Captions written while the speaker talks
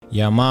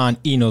Yeah, man,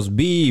 Enos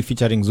B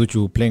featuring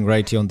Zuchu playing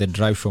right here on the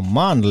drive show,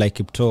 man, like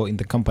Kipto in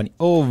the company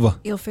of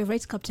your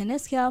favorite Captain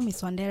Eskia,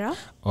 Miss Wandera.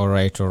 All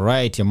right,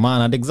 yeah,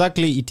 man. And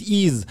exactly, it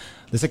is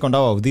the second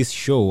hour of this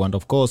show. And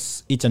of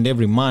course, each and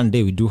every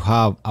Monday, we do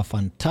have a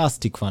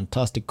fantastic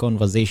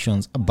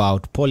conversations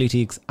about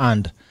politics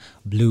and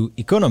blue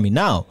economy.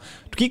 Now,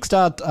 to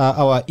kickstart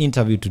our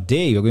interview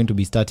today, we're going to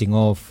be starting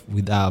off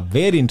with a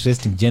very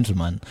interesting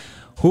gentleman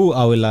who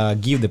I will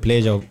give the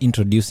pleasure of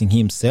introducing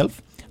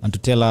himself and to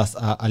tell us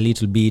a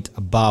little bit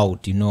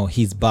about,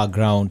 his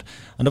background.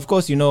 And of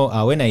course,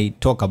 when I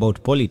talk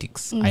about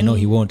politics, I know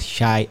he won't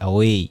shy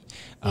away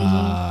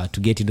to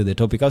get into the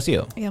topic. How's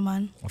you? Yeah,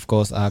 man. Of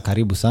course,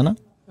 karibu sana.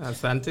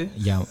 Asante.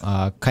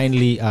 Yeah,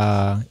 kindly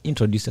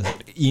introduce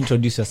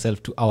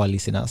yourself to our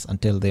listeners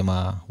and tell them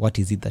what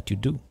is it that you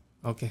do.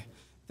 Okay,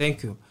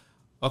 thank you.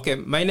 Okay,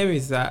 my name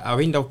is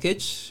Awinda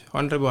Okech,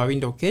 Honorable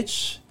Awinda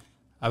Okech.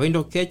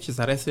 Awinda Okech is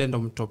a resident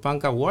of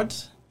Mtopanga Ward.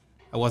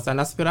 I was an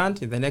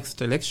aspirant in the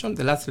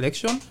last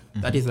election,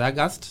 that is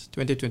August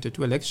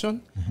 2022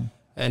 election.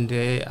 And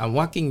I'm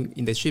working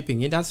in the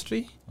shipping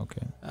industry.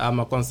 Okay. I'm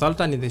a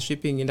consultant in the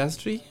shipping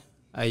industry.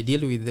 I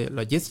deal with the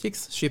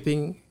logistics,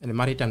 shipping, and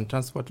maritime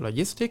transport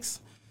logistics.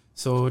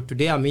 So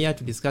today I'm here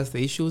to discuss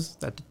the issues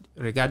that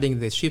regarding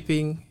the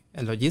shipping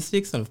and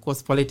logistics, and of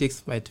course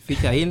politics might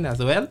feature in as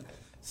well.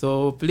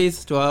 So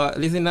please, to our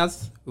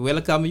listeners, we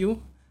welcome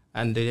you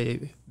and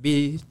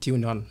be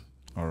tuned on.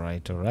 All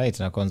right.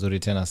 Nakuwa nzuri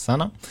tena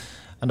sana.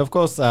 And of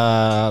course,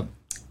 I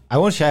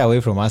won't shy away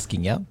from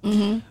asking, yeah?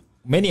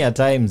 Many a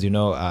times,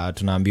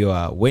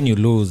 tunaambiwa when you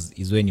lose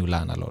is when you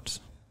learn a lot.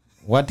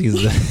 What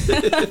is...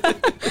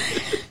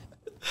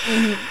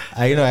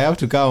 I have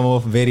to come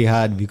off very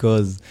hard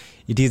because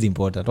it is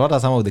important. What are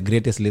some of the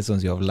greatest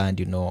lessons you have learned,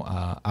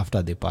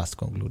 after the past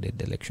concluded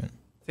election?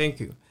 Thank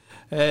you.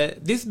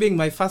 This being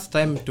my first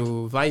time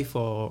to vie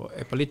for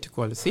a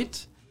political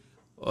seat,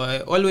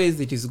 always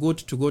it is good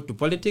to go to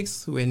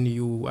politics when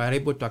you are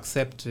able to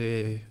accept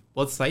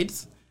both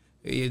sides.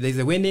 There's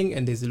a winning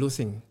and there's a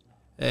losing.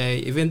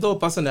 Even though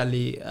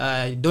personally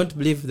I don't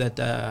believe that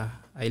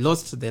I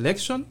lost the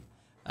election,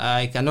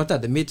 I cannot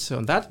admit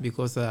on that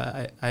because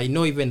I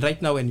know even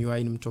right now when you are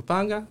in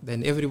Mtopanga,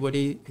 then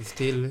everybody is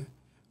still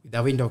with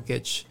a window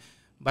catch.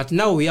 But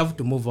now we have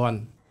to move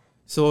on.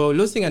 So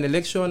losing an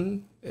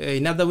election,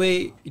 in other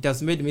way, it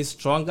has made me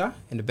stronger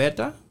and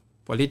better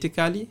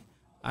politically.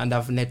 And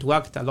I've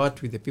networked a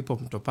lot with the people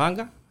of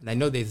Mtopanga. And I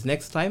know there's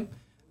next time.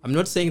 I'm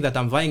not saying that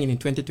I'm vying in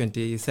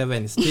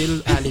 2027.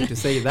 Still early to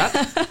say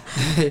that.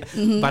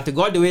 But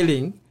God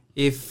willing,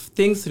 if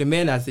things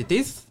remain as it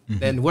is,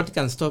 then what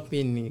can stop me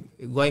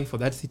in going for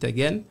that seat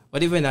again? Or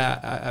even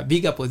a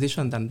bigger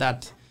position than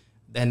that,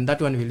 then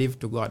that one will leave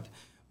to God.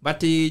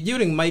 But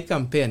during my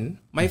campaign,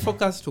 my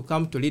focus to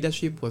come to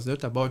leadership was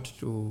not about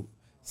to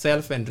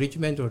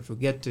self-enrichment or to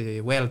get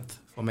wealth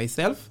for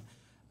myself.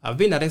 I've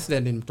been a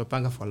resident in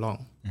Mtopanga for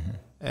long,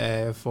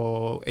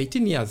 for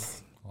 18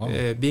 years.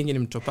 Wow. Being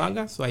in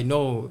Mtopanga, so I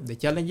know the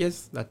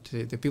challenges that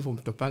the people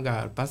of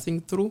Mtopanga are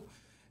passing through,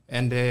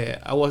 and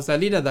I was a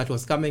leader that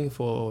was coming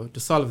to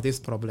solve these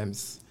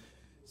problems.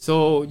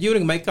 So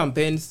during my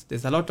campaigns,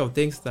 there's a lot of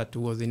things that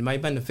was in my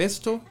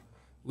manifesto,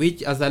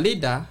 which as a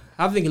leader,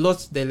 having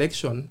lost the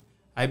election,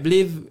 I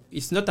believe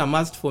it's not a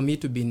must for me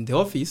to be in the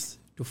office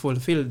to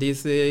fulfill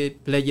these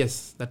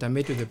pledges that I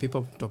made to the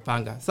people of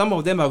Mtopanga. Some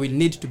of them I will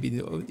need to be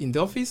in the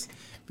office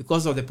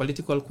because of the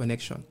political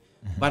connection.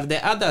 But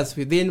the others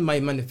within my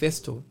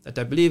manifesto that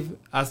I believe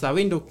as a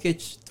window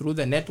catch through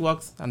the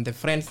networks and the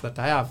friends that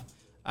I have,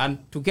 and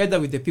together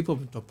with the people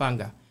of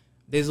Mtopanga,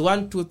 there's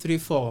 1, 2, 3,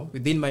 4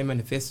 within my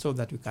manifesto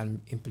that we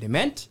can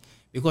implement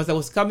because I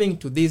was coming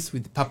to this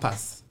with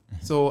purpose.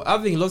 So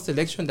having lost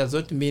election does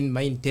not mean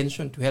my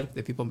intention to help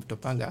the people of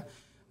Mtopanga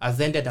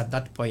has ended at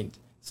that point.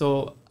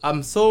 So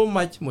I'm so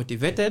much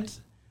motivated,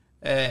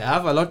 I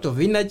have a lot of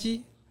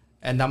energy,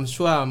 and I'm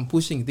sure I'm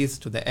pushing this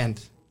to the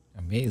end.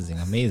 Amazing.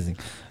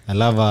 I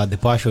love the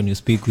passion you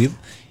speak with.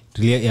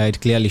 It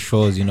clearly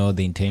shows,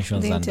 the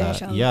intentions.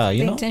 The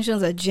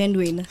intentions are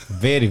genuine.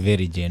 Very,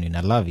 very genuine.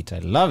 I love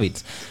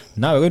it.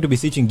 Now we're going to be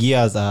switching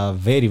gears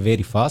very,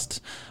 very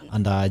fast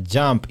and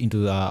jump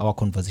into our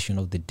conversation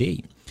of the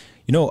day.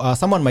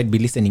 Someone might be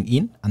listening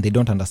in and they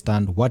don't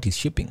understand what is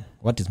shipping,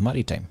 what is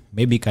maritime.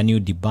 Maybe can you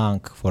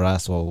debunk for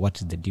us or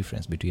what is the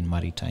difference between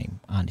maritime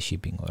and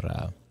shipping,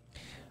 or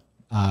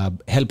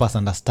help us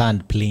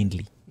understand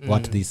plainly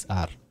what these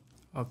are.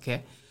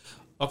 Okay.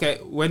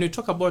 When we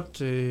talk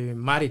about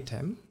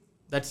maritime,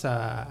 that's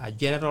a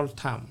general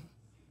term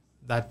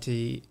that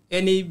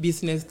any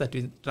business that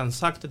we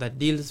transact that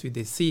deals with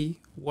the sea,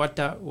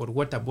 water, or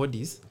water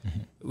bodies,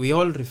 we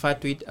all refer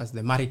to it as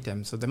the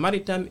maritime. So the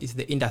maritime is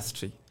the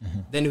industry.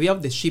 Then we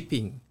have the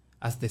shipping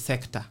as the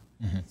sector.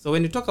 So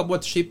when we talk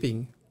about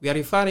shipping, we are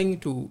referring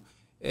to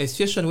a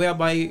situation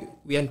whereby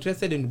we are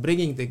interested in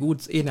bringing the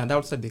goods in and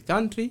outside the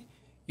country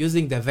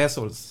using the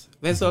vessels.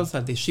 Vessels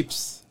are the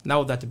ships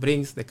now that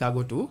brings the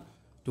cargo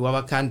to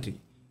our country.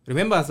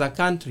 Remember, as a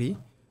country,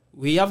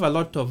 we have a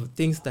lot of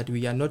things that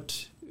we are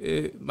not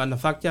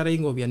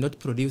manufacturing or we are not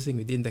producing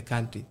within the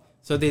country.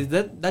 So there's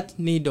that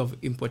need of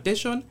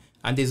importation,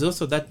 and there's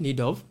also that need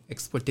of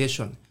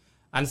exportation.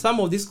 And some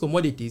of these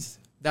commodities,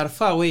 they are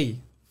far away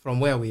from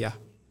where we are.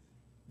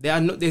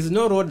 There's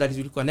no road that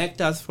will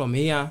connect us from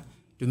here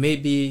to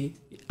maybe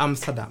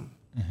Amsterdam.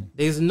 Mm-hmm.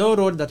 There's no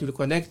road that will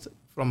connect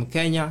from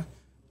Kenya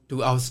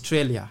to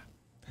Australia.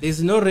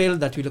 There's no rail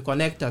that will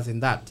connect us in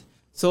that.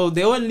 So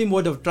the only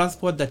mode of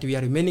transport that we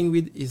are remaining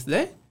with is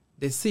the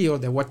sea or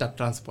the water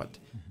transport.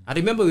 Mm-hmm. And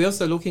remember, we're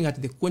also looking at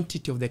the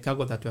quantity of the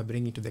cargo that we are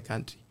bringing to the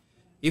country.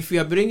 If we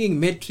are bringing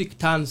metric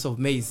tons of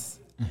maize,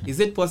 mm-hmm. is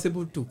it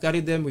possible to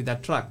carry them with a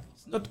truck?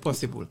 It's not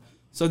possible.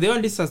 So the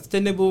only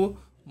sustainable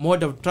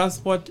mode of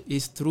transport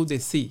is through the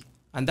sea.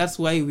 And that's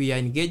why we are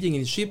engaging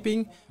in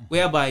shipping,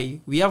 whereby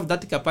we have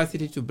that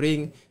capacity to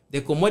bring the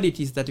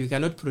commodities that we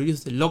cannot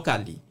produce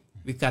locally.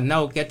 We can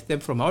now get them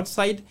from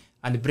outside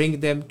and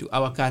bring them to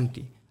our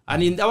country.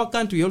 And in our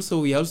country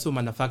we are also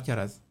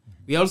manufacturers.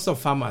 We are also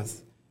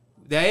farmers.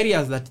 There are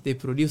areas that they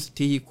produce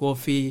tea,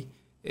 coffee,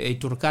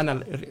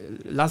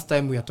 Turkana. Last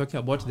time we were talking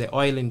about the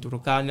oil in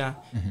Turkana.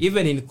 Mm-hmm.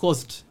 Even in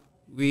coast,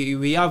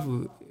 we have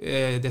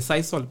the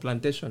sisal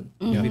plantation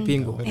in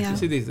Vipingo. Yeah. You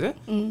see this?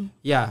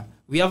 Yeah.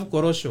 We have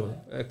korosho,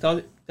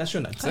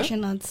 cashew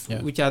nuts,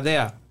 which are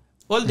there.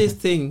 All these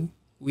things,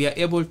 we are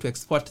able to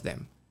export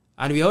them.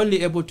 And we are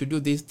only able to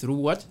do this through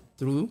what?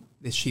 Through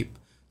the ship.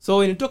 So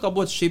when you talk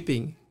about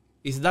shipping,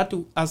 is that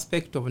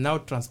aspect of now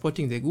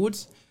transporting the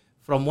goods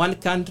from one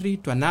country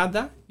to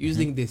another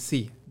using the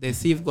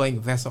sea-going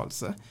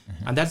vessels.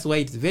 And that's why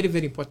it's very,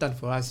 very important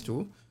for us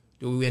to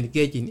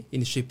engage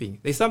in shipping.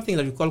 There's something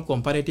that we call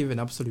comparative and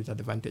absolute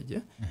advantage.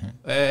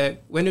 Yeah?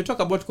 When you talk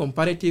about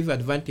comparative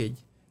advantage,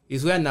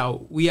 is where now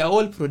we are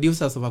all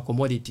producers of a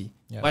commodity,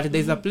 but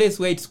there's a place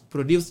where it's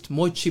produced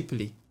more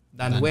cheaply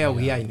than where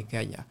we are in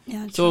Kenya.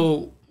 Yeah,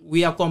 so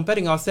we are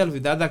comparing ourselves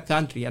with the other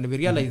country, and we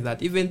realize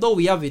that even though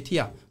we have it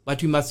here,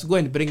 but we must go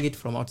and bring it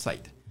from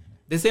outside.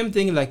 The same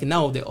thing like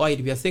now the oil,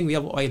 we are saying we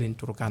have oil in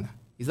Turkana.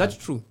 Is that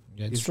true?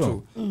 Yeah, it's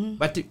true. Mm-hmm.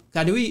 But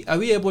are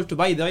we able to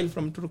buy the oil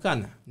from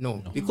Turkana?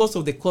 No, because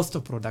of the cost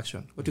of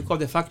production, what we call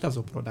the factors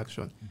of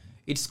production. Mm-hmm.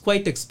 It's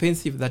quite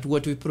expensive that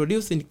what we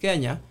produce in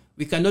Kenya,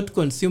 we cannot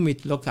consume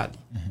it locally.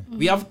 Mm-hmm.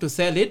 We have to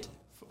sell it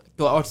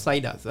to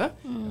outsiders.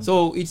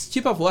 So it's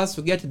cheaper for us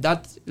to get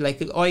that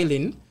like oil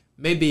in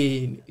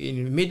maybe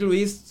in Middle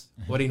East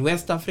or in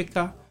West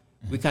Africa.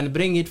 We can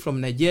bring it from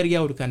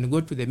Nigeria, or we can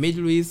go to the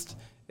Middle East,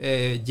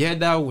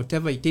 Jeddah,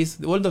 whatever it is,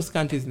 all those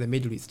countries in the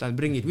Middle East, and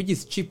bring it, which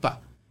is cheaper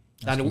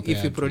than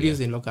if we produce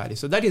in locally.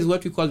 So that is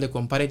what we call the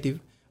comparative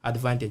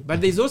advantage.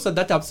 But there's also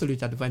that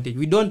absolute advantage.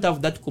 We don't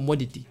have that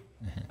commodity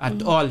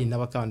at all in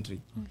our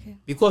country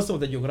because of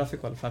the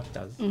geographical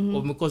factors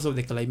or because of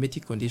the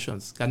climatic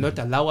conditions cannot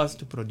allow us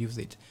to produce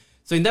it.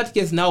 So in that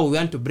case, now we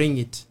want to bring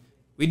it.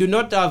 We do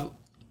not have,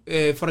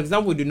 for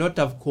example, we do not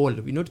have coal.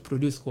 We don't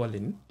produce coal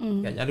in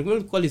Kenya.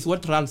 And coal is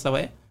what runs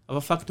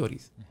our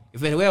factories.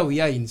 Even where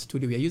we are in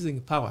studio, we are using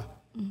power.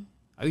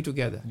 Are we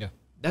together? Yeah.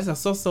 That's a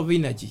source of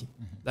energy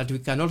that we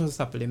can also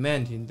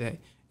supplement in there.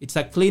 It's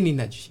a clean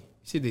energy.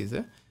 See this?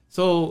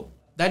 So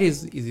that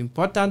is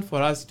important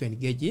for us to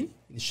engage in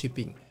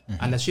shipping.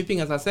 And the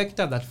shipping as a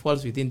sector that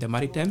falls within the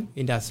maritime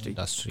industry.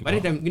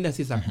 Maritime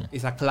industry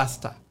is a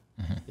cluster.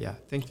 Yeah,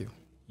 thank you.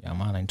 Yeah,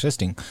 man,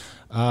 interesting.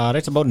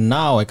 Right about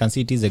now, I can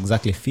see it is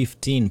exactly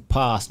 15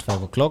 past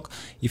 5 o'clock.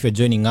 If you're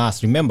joining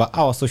us, remember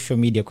our social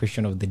media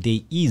question of the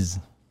day is: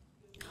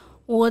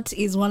 what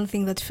is one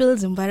thing that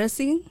feels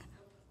embarrassing,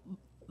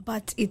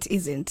 but it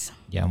isn't?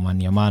 Yeah,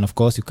 man. Of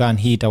course, you can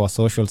hit our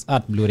socials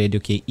at Blue Radio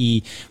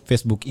KE,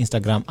 Facebook,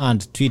 Instagram,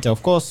 and Twitter.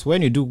 Of course,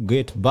 when you do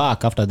get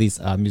back after this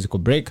musical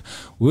break,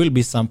 we'll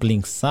be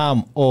sampling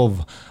some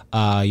of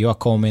your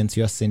comments,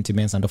 your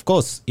sentiments. And of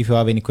course, if you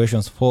have any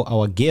questions for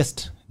our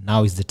guest,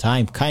 now is the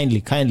time.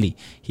 Kindly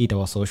hit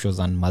our socials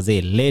and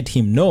Maze, let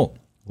him know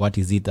what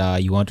is it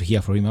you want to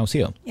hear from him out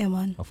here. Yeah,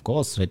 man. Of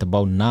course, right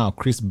about now,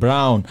 Chris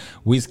Brown,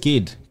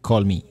 Wizkid,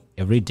 Call Me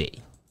Every Day.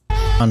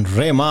 And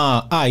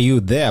Rema, are you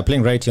there?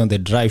 Playing right here on The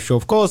Drive Show.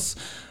 Of course,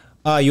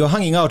 you're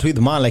hanging out with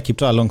man like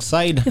Kipto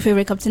alongside your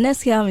favorite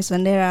Captainess here, Miss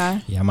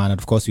Wandera. Yeah, man. And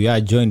of course, we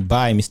are joined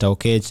by Mr.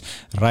 Okech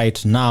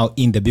right now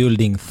in the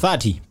building,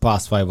 30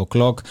 past 5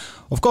 o'clock.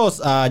 Of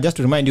course, just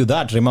to remind you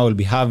that Rema will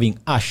be having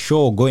a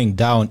show going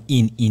down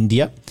in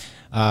India.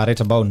 Right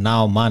about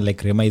now, man,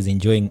 like Rema is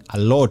enjoying a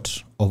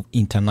lot of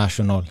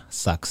international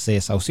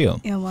success out here.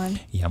 Yeah,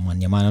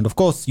 man. And of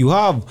course, you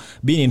have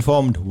been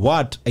informed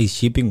what is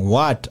shipping,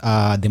 what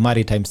the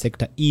maritime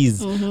sector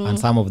is, and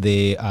some of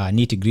the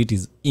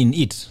nitty-gritties in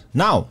it.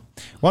 Now,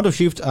 I want to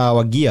shift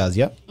our gears,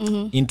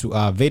 into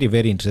a very,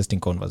 very interesting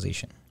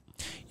conversation.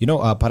 You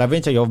know,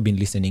 peradventure you have been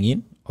listening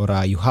in, or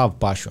you have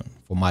passion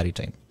for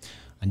maritime,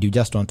 and you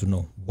just want to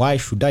know, why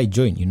should I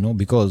join? You know,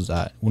 because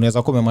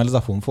unaweza kuwa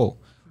umemaliza form 4.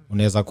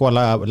 Unaweza kuwa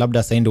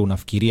labda sainde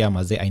unafikiria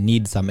maze, I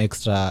need some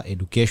extra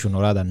education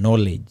or rather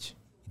knowledge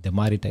in the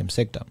maritime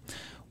sector.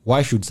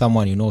 Why should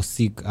someone, you know,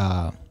 seek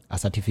a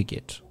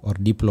certificate or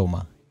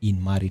diploma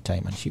in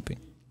maritime and shipping?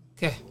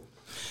 Okay.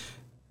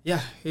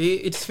 Yeah,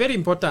 it's very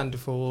important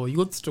for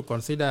youths to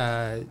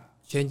consider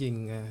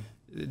changing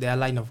their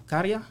line of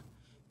career,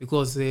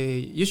 because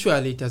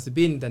usually it has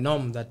been the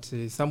norm that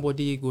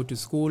somebody go to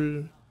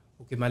school,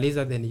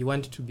 ukimaliza, then you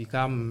want to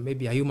become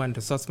maybe a human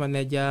resource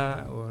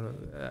manager or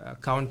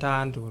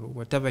accountant or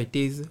whatever it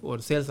is, or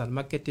sales and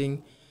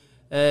marketing.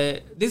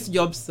 These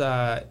jobs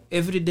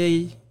every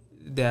day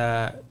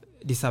they're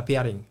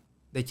disappearing.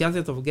 The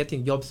chances of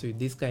getting jobs with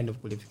this kind of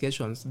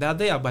qualifications, they're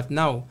there, but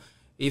now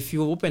if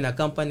you open a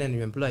company and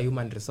you employ a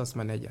human resource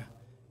manager,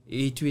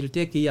 it will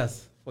take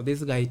years for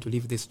this guy to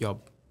leave this job,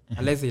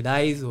 unless he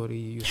dies or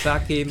you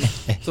sack him.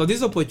 So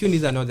these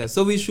opportunities are not there.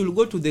 So we should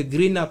go to the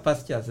greener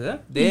pastures, the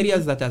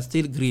areas that are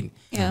still green.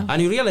 Yeah.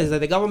 And you realize that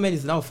the government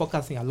is now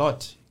focusing a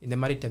lot in the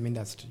maritime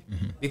industry,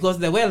 because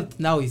the wealth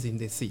now is in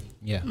the sea.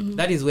 Yeah.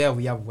 That is where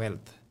we have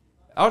wealth.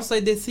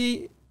 Outside the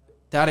sea,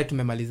 tayari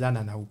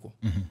tumemalizana na huko.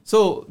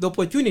 So the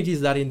opportunities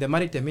that are in the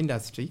maritime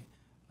industry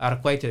are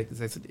quite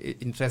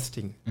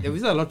interesting. There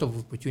is a lot of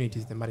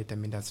opportunities in the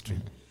maritime industry.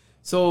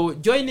 So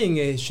joining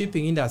a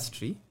shipping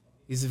industry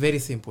is very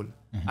simple.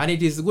 And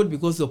it is good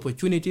because the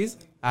opportunities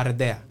are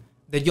there.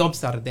 The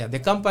jobs are there. The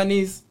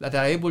companies that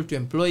are able to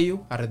employ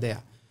you are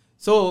there.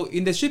 So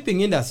in the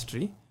shipping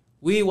industry,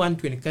 we want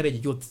to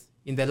encourage youth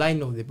in the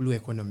line of the blue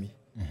economy.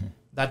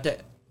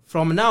 That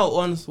from now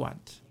onward,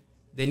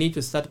 they need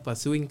to start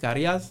pursuing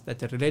careers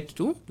that relate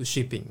to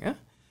shipping.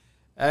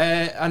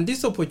 And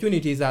these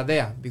opportunities are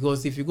there,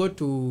 because if you go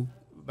to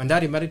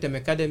Bandari Maritime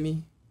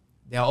Academy,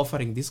 they are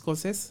offering these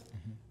courses.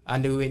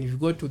 And when you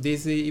go to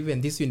this,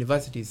 even these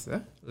universities,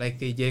 like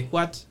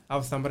JKUAT,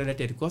 have some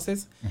related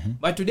courses.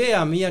 But today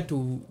I'm here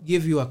to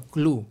give you a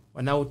clue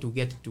on how to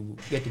get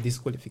these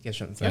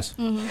qualifications. Yes.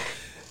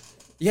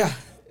 Yeah,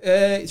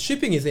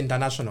 shipping is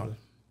international.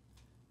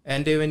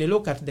 And when you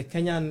look at the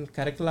Kenyan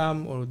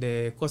curriculum or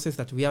the courses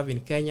that we have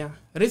in Kenya,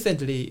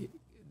 recently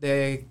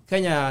the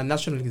Kenya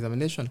National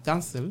Examination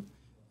Council,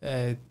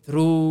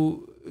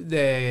 through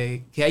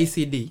the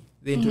KICD,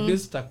 they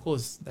introduced a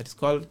course that is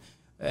called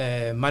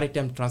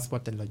Maritime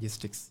Transport and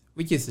Logistics,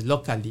 which is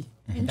locally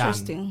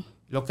Interesting.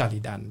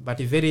 done, but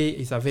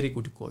it's a very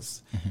good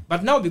course.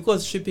 But now,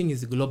 because shipping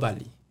is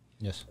globally,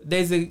 Yes.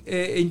 there's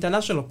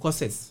international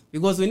courses,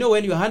 because we know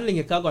when you're handling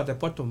a cargo at the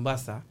port of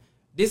Mombasa,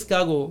 this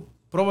cargo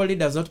probably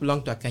does not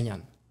belong to a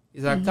Kenyan.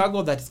 It's a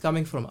cargo that is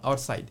coming from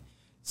outside.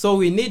 So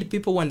we need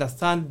people who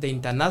understand the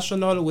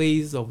international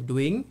ways of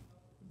doing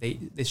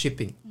the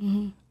shipping.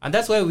 And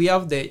that's why we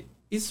have the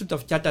Institute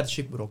of Chartered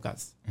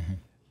Shipbrokers.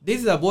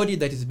 This is a body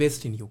that is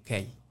based in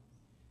UK.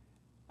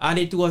 And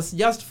it was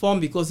just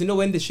formed because,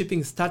 when the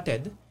shipping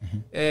started,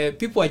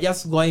 people were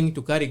just going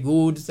to carry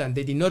goods and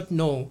they did not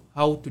know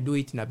how to do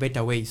it in a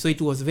better way. So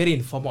it was very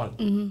informal.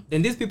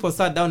 Then these people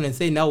sat down and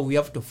said, now we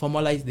have to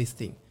formalize this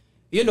thing.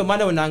 Hiyo ndo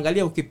maana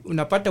unaangalia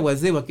unapata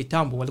wazee wa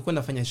kitambo walikuwa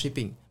nafanya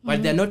shipping,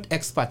 but they're not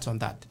experts on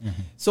that.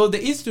 So the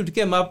institute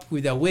came up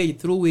with a way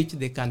through which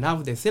they can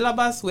have the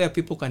syllabus where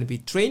people can be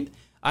trained,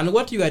 and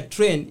what you are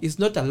trained is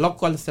not a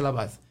local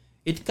syllabus.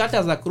 It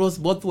cutters across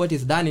both what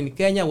is done in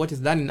Kenya, what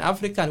is done in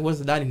Africa, and what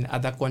is done in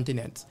other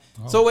continents.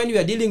 So when you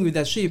are dealing with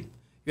a ship,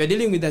 you are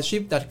dealing with a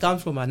ship that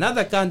comes from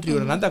another country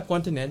or another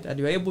continent, and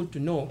you are able to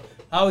know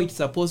how it's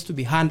supposed to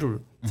be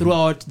handled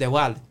throughout the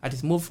world. It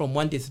is moved from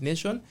one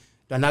destination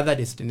to another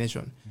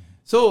destination.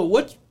 So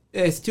what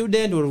a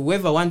student or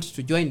whoever wants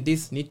to join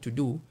this need to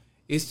do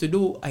is to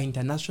do an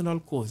international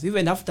course.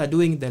 Even after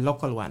doing the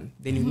local one,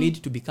 then you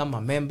need to become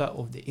a member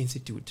of the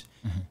institute.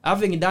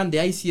 Having done the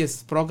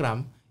ICS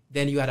program,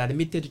 then you are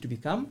admitted to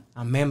become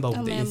a member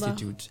of the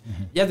institute.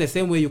 Just the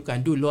same way you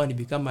can do law and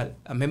become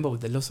a member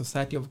of the Law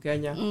Society of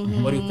Kenya,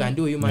 or you can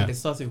do human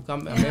resource, you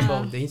become a member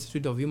of the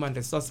Institute of Human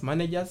Resource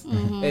Managers,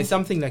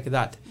 something like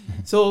that.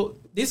 So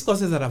these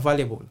courses are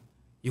available.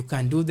 You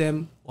can do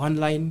them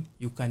online,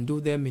 you can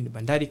do them in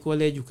Bandari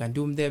College, you can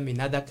do them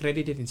in other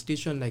accredited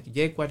institutions like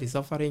JKUAT is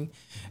offering,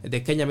 the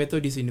Kenya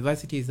Methodist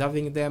University is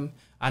having them,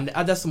 and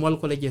other small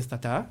colleges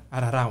that are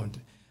around.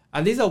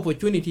 And these are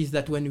opportunities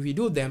that when we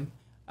do them,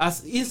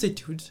 as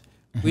institutes,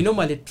 we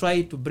normally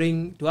try to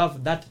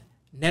have that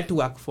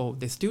network for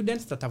the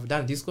students that have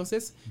done these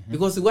courses,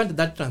 because we want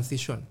that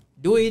transition.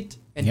 Do it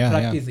and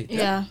practice it.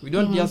 Yeah. We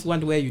don't just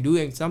want where you're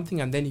doing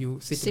something and then you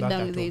sit back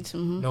down at with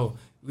home. it. No,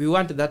 we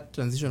want that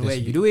transition where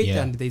you do it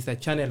and there's a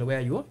channel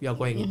where you are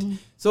going it.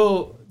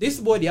 So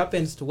this body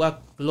happens to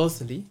work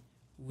closely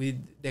with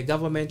the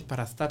government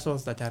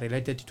parastatals that are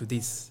related to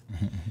this.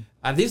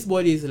 And this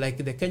body is like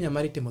the Kenya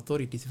Maritime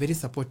Authority is very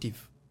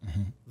supportive.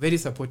 Very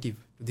supportive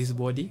to this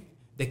body.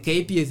 The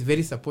KP is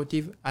very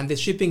supportive, and the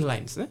shipping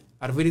lines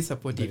are very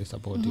supportive. Very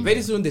supportive.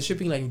 Very soon the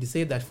shipping line will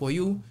say that for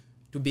you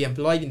to be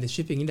employed in the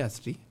shipping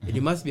industry,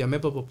 you must be a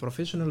member of a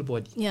professional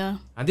body. Yeah.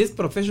 And this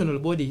professional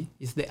body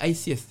is the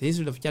ICS, the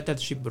Institute of Chartered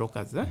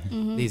Shipbrokers.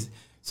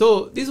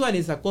 So this one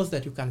is a course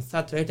that you can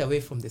start right away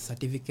from the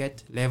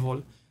certificate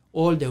level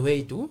all the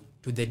way to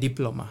the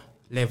diploma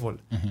level.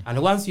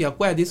 And once you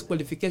acquire this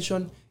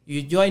qualification,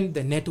 you join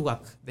the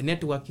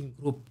networking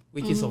group,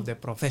 which is of the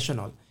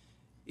professional.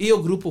 Iyo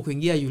group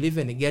kuingia, you'll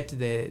even get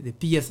the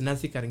PS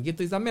Nancy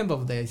Karingeto is a member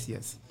of the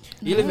ICS.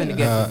 You'll even get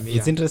them,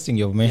 It's interesting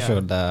you've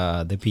mentioned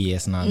the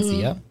PS Nancy.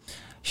 Yeah?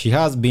 She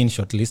has been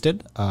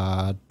shortlisted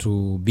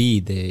to be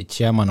the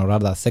chairman, or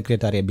rather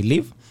secretary, I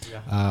believe,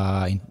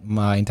 in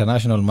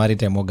International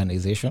Maritime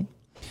Organization.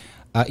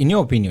 In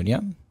your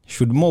opinion,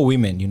 should more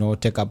women,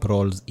 take up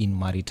roles in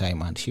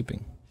maritime and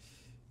shipping?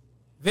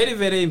 Very,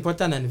 very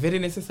important and very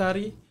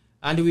necessary.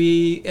 And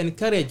we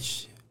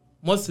encourage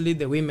mostly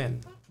the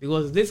women,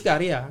 because this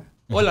career,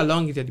 all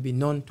along, it had been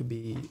known to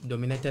be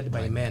dominated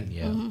by men.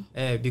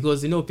 Yeah.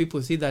 Because,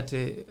 people see that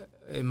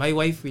my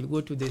wife will go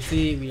to the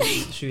sea,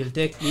 she will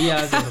take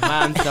years or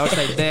months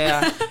outside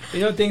there,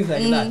 things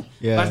like that.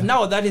 Yeah. But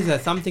now that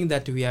is something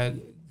that we are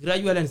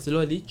gradually and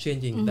slowly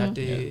changing,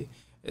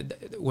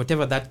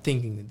 whatever that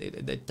thinking,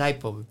 the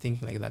type of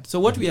thinking like that.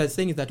 So what we are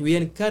saying is that we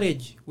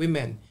encourage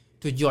women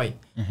to join.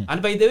 And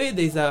by the way,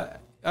 there is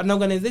an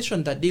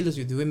organization that deals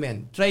with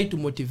women, try to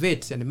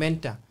motivate and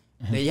mentor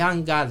the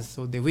young girls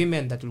or the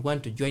women that will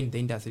want to join the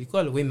industry. It's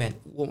called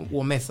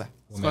WOMESA.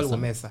 It's called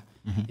WOMESA.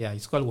 Yeah,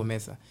 it's called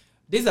WOMESA.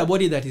 This is a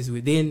body that is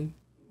within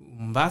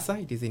Mombasa.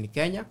 It is in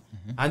Kenya.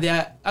 And they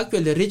are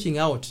actually reaching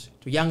out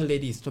to young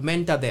ladies to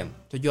mentor them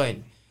to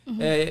join.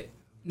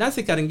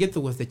 Nancy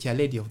Karingeto was the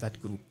chairlady of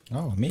that group.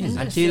 Oh, amazing.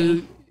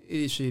 Until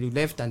she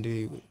left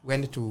and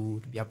went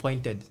to be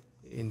appointed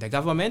in the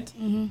government.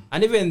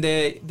 And even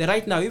the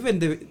right now, even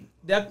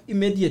the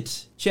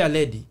immediate chair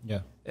lady,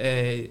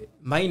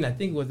 mine, I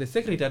think, was the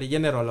Secretary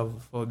General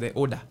for the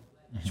order.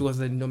 She was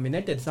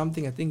nominated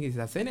something, I think is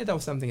a senator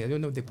or something. I don't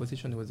know the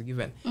position was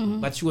given.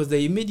 But she was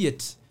the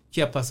immediate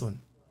chairperson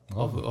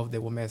of the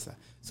WOMESA.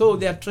 So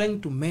they are trying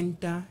to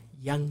mentor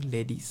young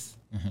ladies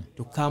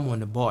to come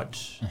on board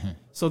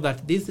so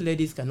that these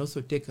ladies can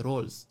also take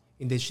roles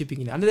in the shipping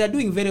industry. And they are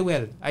doing very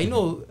well. I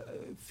know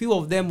few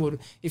of them, or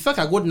in fact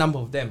a good number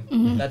of them,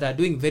 that are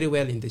doing very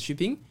well in the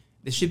shipping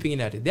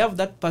industry. They have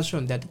that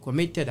passion, that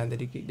committed and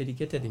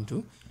dedicated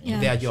into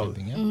their job.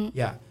 Shipping,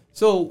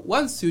 So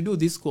once you do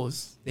this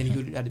course, then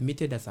you're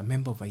admitted as a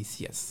member of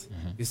ICS.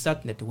 You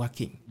start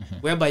networking,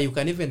 whereby you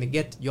can even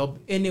get job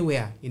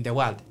anywhere in the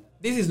world.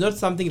 This is not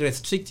something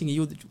restricting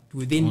you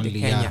within only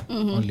Kenya.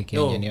 Only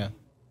Kenya,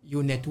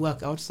 You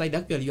network outside.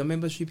 Actually, your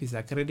membership is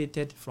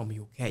accredited from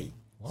UK.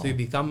 Wow. So you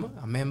become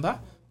a member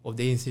of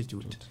the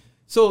institute.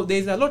 So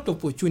there's a lot of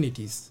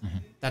opportunities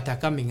that are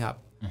coming up.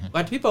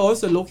 But people are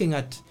also looking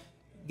at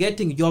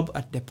getting job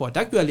at the port.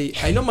 Actually,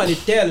 I normally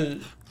tell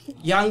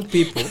young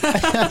people,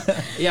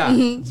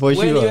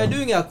 when you are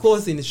doing a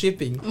course in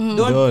shipping,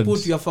 don't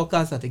put your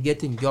focus at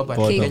getting job at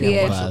the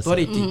Kenya Port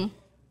Authority.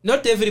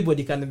 Not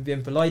everybody can be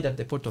employed at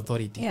the Port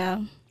Authority.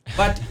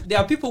 But there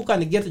are people who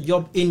can get a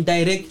job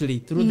indirectly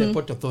through the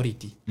Port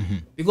Authority.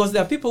 Because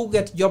there are people who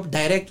get job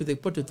direct to the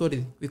Port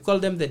Authority. We call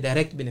them the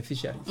direct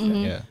beneficiaries.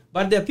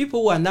 But there are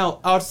people who are now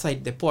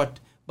outside the port.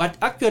 But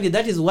actually,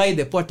 that is why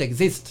the port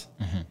exists.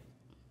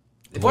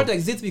 The port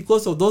exists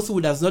because of those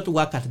who does not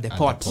work at the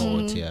port.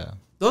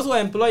 Those who are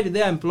employed,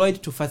 they are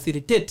employed to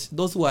facilitate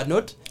those who are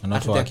not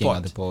at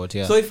the port.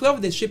 So if we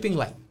have the shipping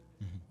line,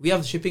 we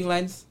have shipping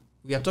lines.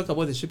 We are talking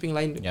about the shipping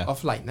line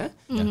offline.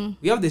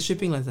 We have the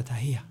shipping lines that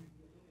are here.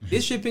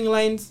 These shipping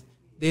lines,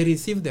 they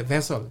receive the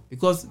vessel,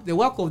 because the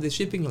work of the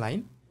shipping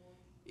line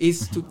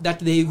is that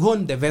they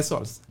own the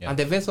vessels, and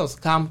the vessels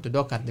come to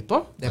dock at the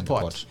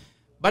port.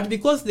 But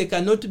because they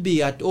cannot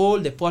be at all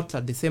the ports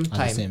at the same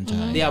time,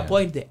 they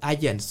appoint the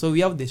agents. So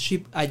we have the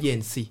ship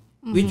agency,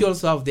 which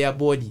also have their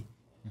body.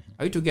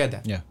 Are we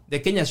together? The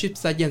Kenya Ship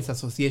Surgeons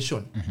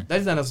Association. That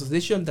is an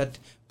association that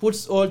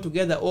puts all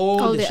together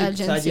all the ship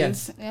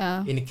surgeons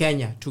in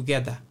Kenya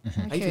together.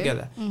 Are you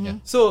together?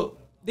 So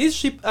these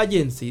ship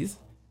agencies,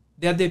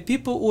 they are the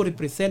people who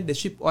represent the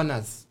ship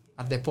owners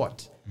at the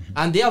port.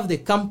 And they have the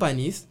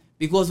companies,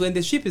 because when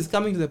the ship is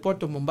coming to the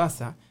port of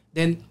Mombasa,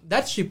 then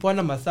that ship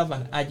owner must have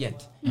an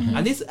agent.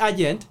 And this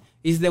agent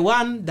is the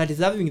one that is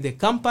having the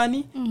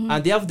company,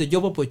 and they have the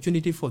job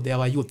opportunity for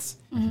our youths.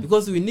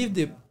 Because we need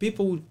the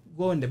people who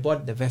go on the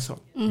board the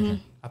vessel.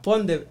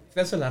 Upon the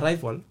vessel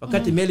arrival,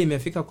 wakati meli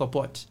imefika kwa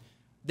port,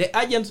 the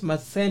agents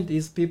must send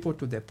these people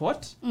to the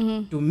port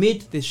to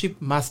meet the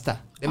ship master.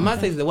 The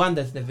master is the one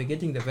that's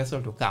navigating the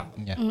vessel to come.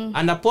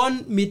 And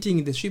upon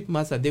meeting the ship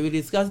master, they will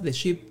discuss the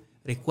ship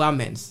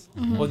requirements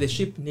or the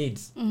ship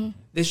needs.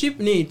 The ship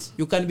needs,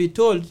 you can be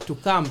told to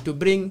come to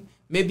bring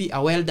maybe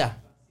a welder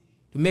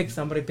to make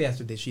some repairs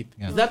to the ship.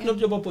 Is that not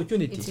job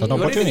opportunity? It's you an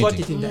already opportunity. got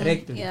it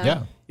indirectly.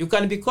 You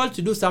can be called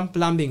to do some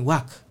plumbing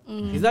work.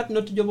 Is that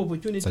not job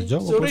opportunity? It's a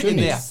job already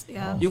opportunity.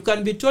 there. You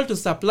can be told to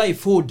supply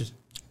food.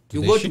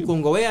 You go ship. to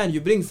Kongowea and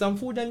you bring some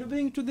food and you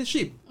bring to the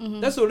ship.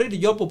 That's already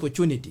job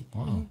opportunity.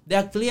 There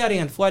are clearing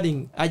and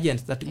forwarding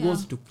agents that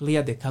goes to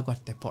clear the cargo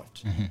at the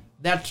port.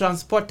 There are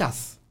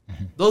transporters,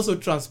 those who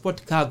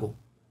transport cargo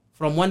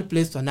from one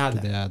place to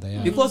another.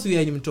 Because we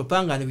are in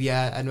Mtopanga and we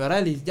are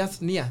really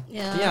just near.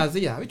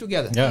 Here. We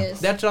together.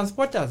 There are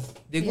transporters.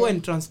 They go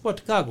and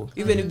transport cargo,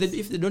 even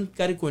if they don't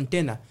carry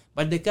container,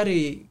 but they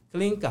carry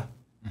clinker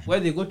where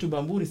they go to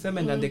Bamburi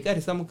Cement and they carry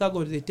some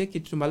cargo, they take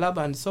it to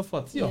Malaba and so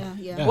forth.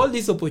 Yeah. All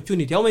this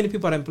opportunity. How many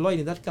people are employed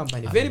in that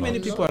company? Very many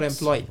people are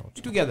employed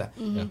together.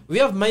 We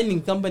have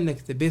mining company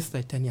like the Base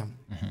Titanium.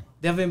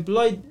 They have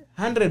employed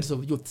hundreds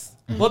of youths,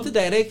 both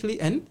directly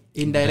and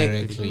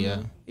indirectly.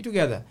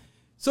 Together.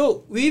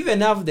 So we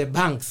even have the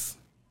banks.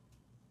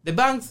 The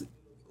banks,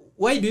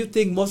 why do you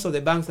think most of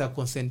the banks are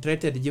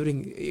concentrated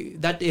during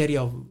that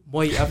area of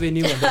Moi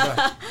Avenue and the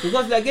bank?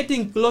 Because they are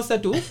getting closer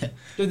to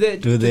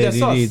the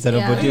source. It's an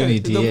opportunity.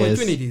 To the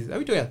opportunities. Are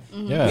we together?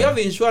 We have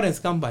an insurance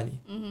company.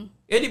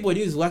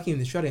 Anybody who is working in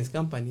the insurance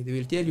company, they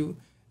will tell you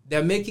they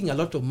are making a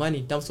lot of money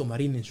in terms of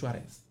marine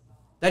insurance.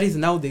 That is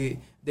now the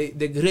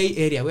gray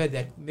area where they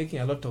are making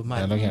a lot of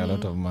money. They're making a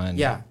lot of money.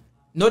 Yeah.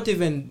 Not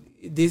even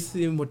this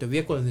motor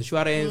vehicles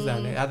insurance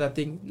and other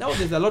things. Now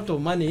there's a lot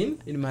of money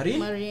in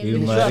marine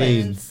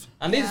insurance.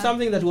 And this is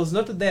something that was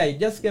not there. It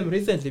just came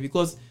recently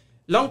because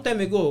long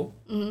time ago,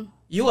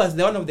 you as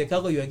the owner of the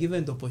cargo, you are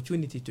given the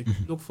opportunity to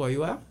look for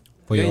your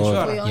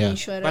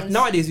insurance. But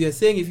nowadays, you are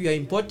saying if you are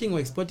importing or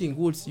exporting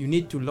goods, you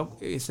need to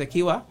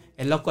secure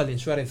a local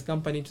insurance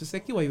company to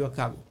secure your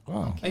cargo.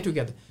 Wow. Right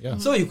together.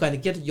 So you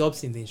can get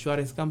jobs in the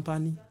insurance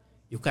company.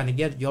 You can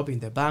get job in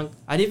the bank.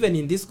 And even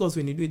in this course,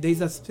 when you do it, there is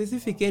a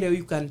specific area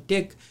you can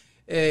take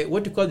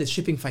what you call the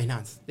shipping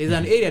finance. There's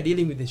an area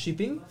dealing with the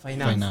shipping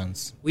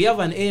finance. We have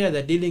an area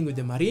that dealing with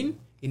the marine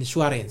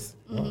insurance.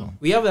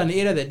 We have an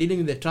area that dealing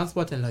with the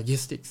transport and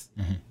logistics.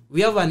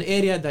 We have an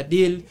area that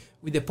deal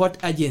with the port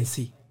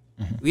agency.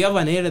 We have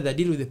an area that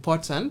deal with the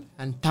ports and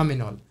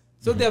terminal.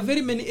 So there are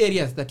very many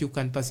areas that you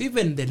can pass.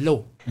 Even the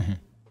law.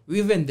 We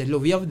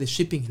have the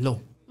shipping law.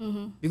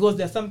 Because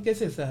there are some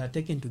cases that are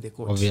taken to the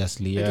court.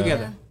 Obviously,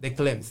 together, the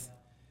claims.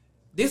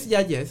 These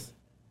judges,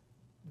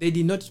 they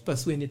did not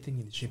pursue anything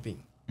in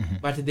shipping,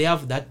 but they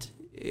have that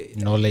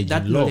knowledge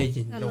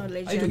in law.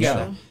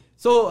 Together.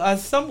 So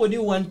as somebody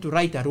who want to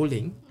write a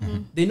ruling,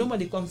 they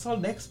normally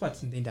consult the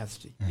experts in the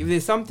industry. If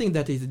there's something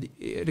that is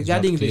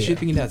regarding the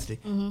shipping industry,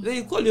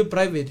 they call you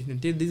private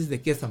and tell this is the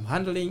case I'm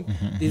handling.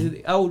 This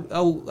is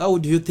how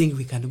do you think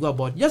we can go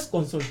about just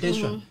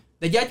consultation.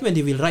 The judgment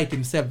he will write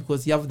himself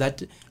because he have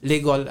that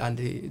legal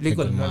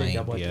knowledge mind,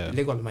 about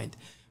legal mind.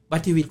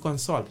 But he will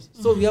consult.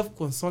 So we have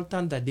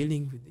consultants that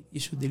dealing with the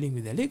issue, dealing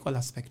with the legal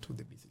aspect of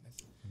the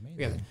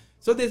business.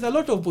 So there's a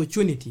lot of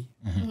opportunity.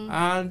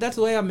 And that's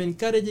why I'm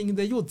encouraging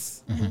the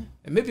youths. And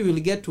maybe we'll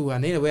get to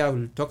an area where I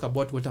will talk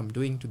about what I'm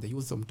doing to the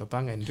youths of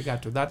Mtopanga in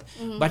regard to that.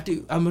 But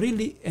I'm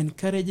really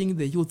encouraging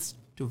the youths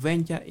to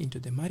venture into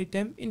the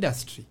maritime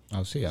industry.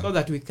 So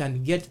that we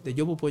can get the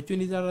job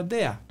opportunities that are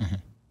there.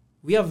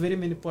 We have very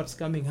many ports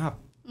coming up.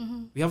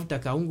 We have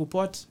Takaungu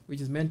port,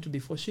 which is meant to be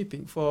for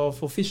shipping, for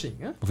fishing.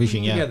 For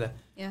fishing, together.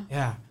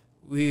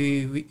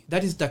 We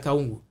that is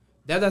Takaungu.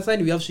 The other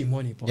side, we have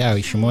Shimoni port. Yeah,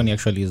 Shimoni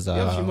actually is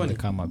the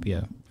come up,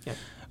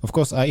 Of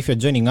course, if you're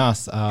joining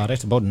us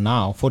right about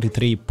now,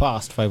 43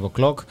 past 5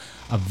 o'clock,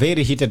 a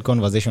very heated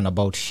conversation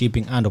about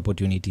shipping and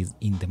opportunities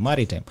in the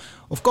maritime.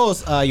 Of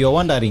course, you're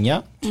wondering,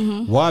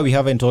 why we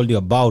haven't told you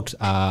about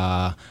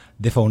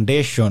the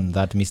foundation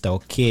that Mr.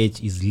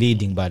 Okech is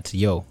leading, but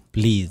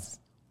please,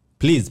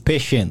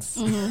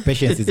 patience.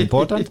 Patience is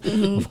important.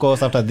 Of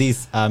course, after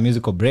this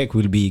musical break,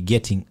 we'll be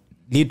getting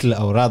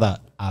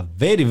a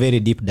very, very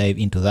deep dive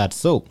into that.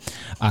 So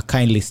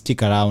kindly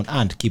stick around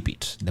and keep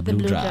it. The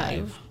Blue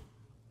Drive.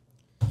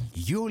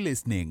 You're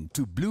listening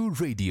to Blue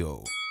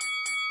Radio,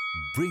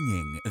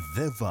 bringing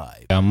the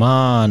vibe. Yeah,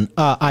 man.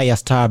 I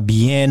Star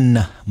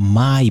Bien,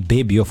 my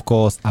baby, of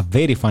course. A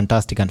very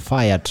fantastic and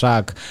fire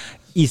track.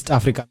 East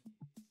Africa.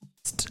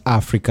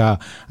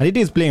 And it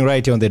is playing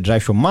right here on the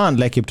Drive Show, man.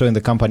 Like Kipto in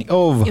the company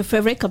of your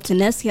favorite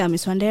captainess here,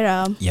 Miss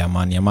Wandera. Yeah,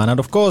 man. And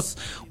of course,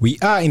 we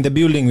are in the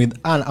building with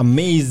an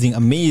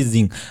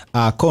amazing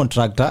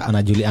contractor.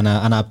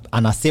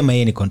 Anasema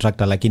yeye ni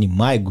contractor, lakini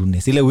my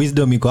goodness, ile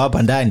wisdom iko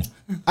hapa ndani.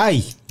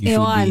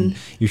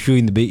 You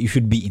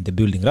should be in the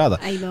building rather.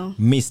 I know.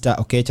 Mr.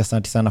 Okech,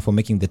 asante sana for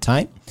making the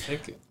time.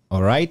 Thank you.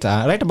 All right.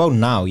 Right about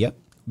now,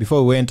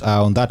 before we went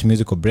on that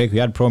musical break, we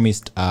had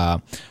promised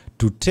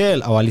to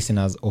tell our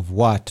listeners of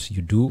what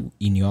you do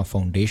in your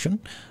foundation.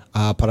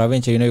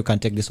 Paraventure, you can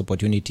take this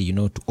opportunity,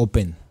 to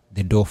open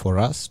the door for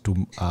us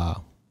to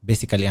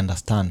basically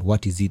understand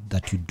what is it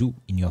that you do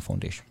in your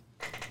foundation.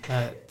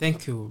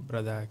 Thank you,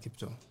 Brother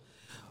Kipto.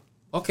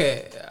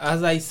 Okay,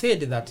 as I said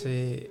that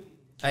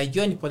I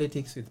joined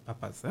politics with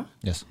purpose.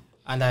 Yes.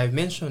 And I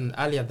mentioned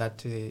earlier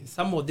that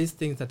some of these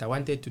things that I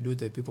wanted to do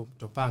to the people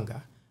of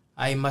Topanga,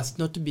 I must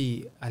not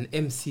be an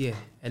MCA,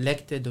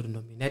 elected or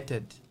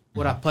nominated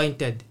or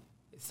appointed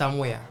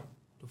somewhere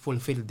to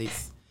fulfill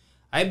this.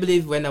 I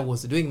believe when I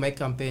was doing my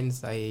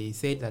campaigns, I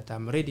said that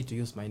I'm ready to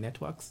use my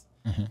networks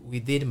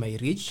within my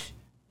reach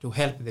to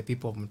help the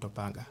people of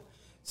Mtopanga.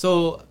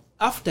 So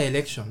after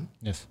election,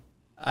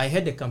 I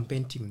had a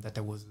campaign team that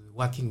I was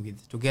working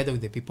with together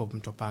with the people of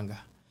Mtopanga.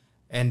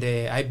 And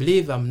I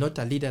believe I'm not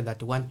a leader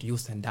that want to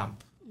use and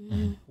dump,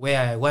 where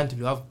I want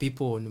to have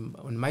people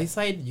on my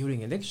side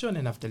during election,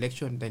 and after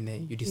election,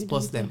 then you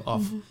dispose them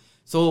off.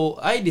 So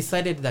I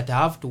decided that I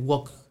have to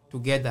work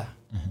together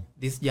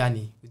this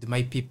journey with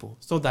my people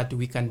so that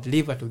we can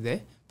deliver to the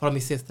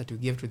promises that we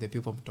give to the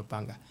people of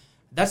Mtopanga.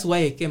 That's why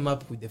I came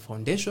up with the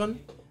foundation,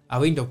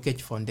 Awinda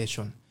Okech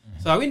Foundation.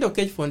 So Awinda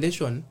Okech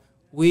Foundation,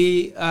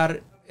 we are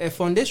a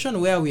foundation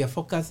where we are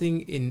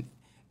focusing in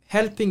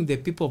helping the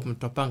people of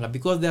Mtopanga,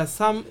 because there are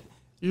some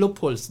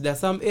loopholes, there are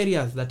some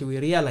areas that we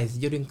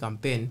realized during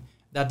campaign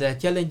that there are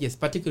challenges,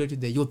 particularly to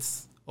the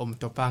youths of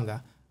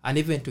Mtopanga and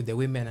even to the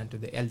women and to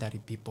the elderly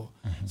people.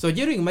 So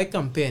during my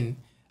campaign,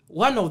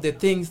 one of the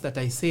things that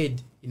I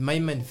said in my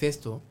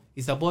manifesto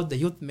is about the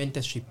youth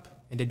mentorship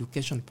and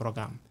education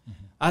program.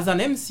 As an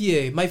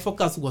MCA, my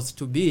focus was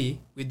to be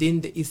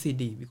within the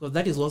ECD, because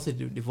that is also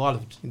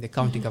devolved in the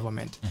county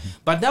government.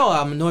 But now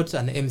I'm not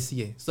an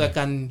MCA, so I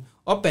can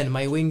open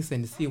my wings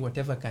and see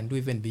whatever I can do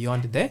even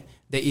beyond the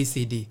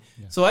ECD.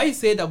 So I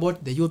said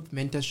about the youth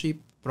mentorship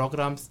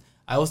programs.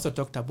 I also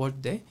talked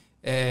about the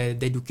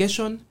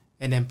education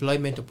and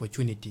employment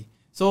opportunity.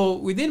 So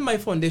within my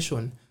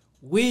foundation,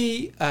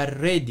 we are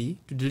ready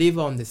to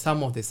deliver on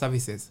some of the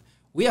services.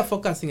 We are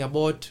focusing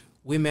about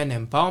women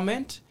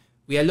empowerment.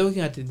 We are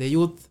looking at the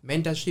youth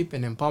mentorship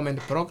and empowerment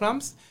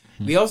programs.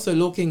 We are also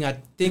looking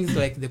at things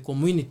like the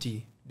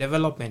community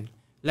development.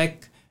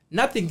 Like,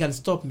 nothing can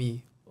stop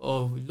me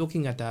of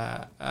looking at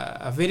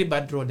a very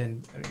bad road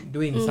and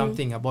doing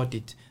something about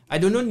it. I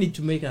do not need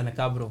to make an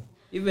akabro.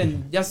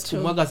 Even just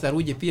kumwaga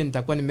saruje pia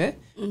nitakuwa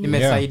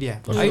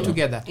nimesaidia. Are you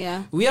together?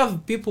 Yeah. We have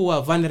people who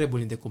are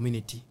vulnerable in the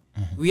community.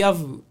 We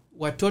have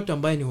watoto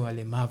ambao ni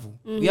walemavu.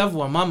 We have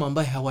wamama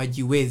ambao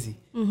hawajiwezi.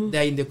 They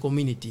are in the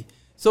community.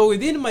 So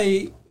within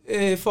my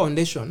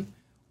foundation,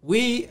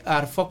 we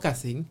are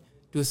focusing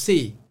to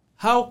see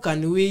how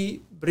can we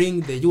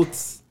bring the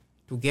youths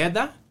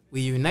together,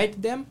 we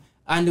unite them,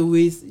 and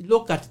we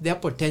look at their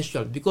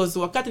potential. Because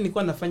wakati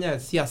nilikuwa nafanya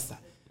siasa,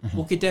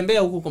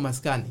 ukitembea huko kwa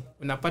maskani,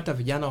 unapata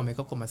vijana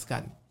wamekaa kwa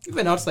maskani.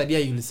 Even outside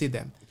here, you'll see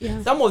them.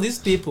 Yeah. Some of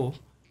these people,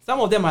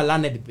 some of them are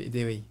learned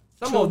the way.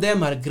 Some of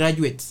them are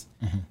graduates.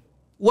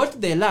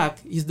 What they lack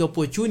is the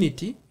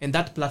opportunity and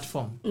that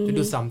platform to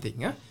do something.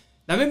 Yeah?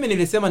 Na mimi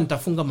nilisema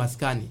nitafunga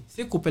maskani.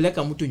 Si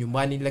kupeleka mtu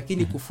nyumbani,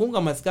 lakini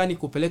kufunga maskani,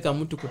 kupeleka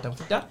mtu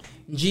kutafuta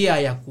njia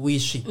ya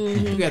kuishi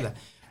together.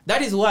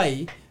 That is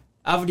why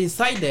I've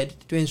decided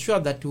to ensure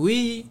that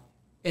we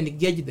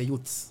engage the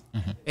youths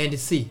and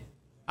see.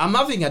 I'm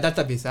having a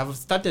database. I've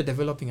started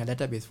developing a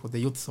database for the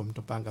youths of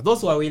Mtopanga.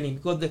 Those who are willing,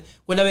 because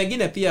kuna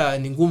wengine pia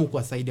ni ngumu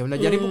kuwasaidia.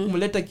 Unajaribu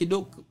kumleta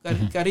kidogo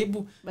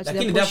karibu,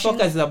 lakini their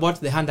focus is about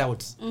the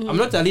handouts. I'm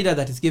not a leader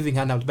that is giving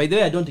handouts. By the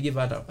way, I don't give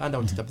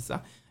handouts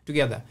kabisa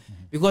together.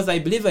 Because I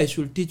believe I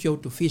should teach you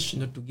how to fish,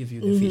 not to give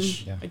you the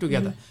fish. Yeah.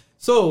 Together.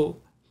 So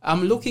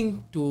I'm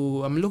looking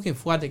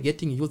forward to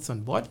getting youths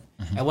on board.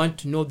 I want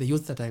to know the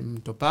youths that are in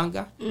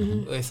Mtopanga.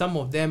 Some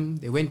of them,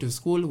 they went to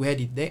school. Where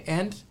did they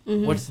end?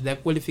 What's their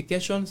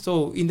qualification?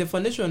 So in the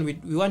foundation,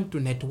 we want to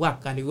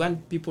network and we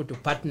want people to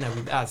partner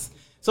with us.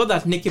 So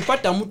that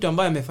nikipata mtu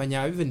ambaye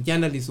amefanya even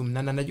journalism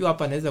na najua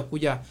hapa anaweza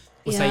kuja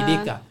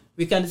kusaidika.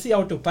 We can see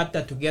how to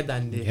partner together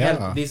and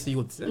help these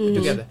youths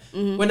together.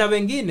 Kuna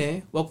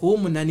wengine wako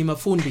humu na ni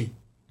mafundi.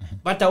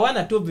 But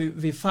hawana tu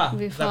vifaa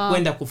za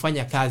kwenda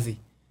kufanya kazi.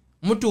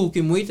 Mtu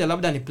ukimuita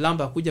labda ni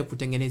plumber kuja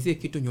kutengenezea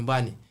kitu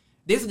nyumbani.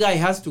 This guy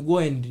has to go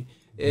and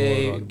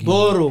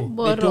borrow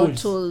the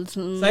tools.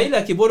 Sasa ile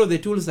akiborrow the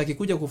tools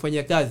akikuja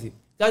kufanya kazi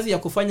ya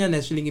kufanya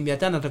na shilingi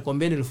 500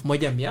 atakombeni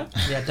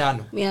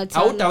 1500.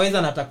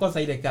 Hautaweza na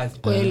atakosa ile kazi.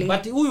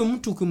 But huyu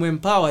mtu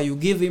ukimempower, you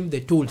give him the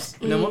tools.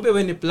 Unamwambia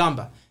wewe ni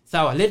plumber.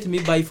 Sawa, let me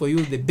buy for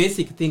you the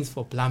basic things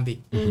for plumbing.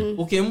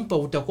 Ukimpa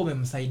utakuwa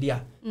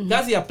umemsaidia.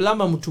 Kazi ya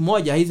plumber mtu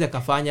mmoja hizi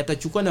akafanya,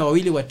 atachukua na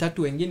wawili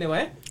watatu wengine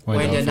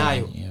waende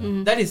nayo.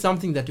 That is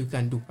something that we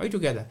can do. Are you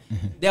together?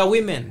 There are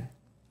women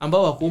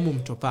ambao wako humu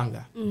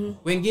Mtopanga.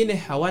 Wengine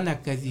hawana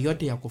kazi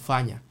yote ya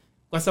kufanya.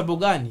 Kwa sababu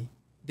gani?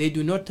 They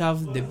do not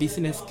have the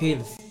business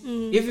skills.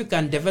 If you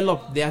can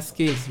develop their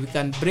skills, we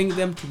can bring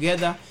them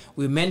together,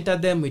 we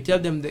mentor them, we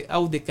tell them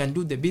how they can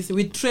do the business,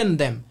 we train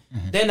them.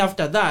 Then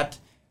after that,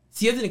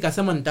 siwezi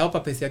nikasema nitawapa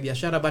pesa ya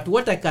biashara, but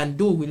what I can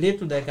do,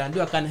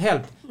 I can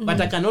help.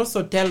 But I can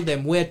also tell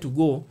them where to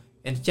go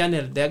and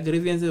channel their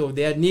grievances or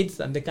their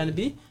needs, and they can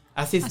be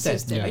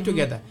assisted. Right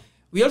together.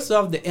 We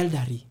also have the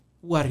elderly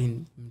who are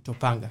in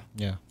Mtopanga.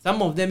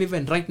 Some of them,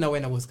 even right now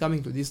when I was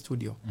coming to this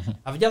studio,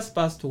 I've just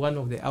passed to one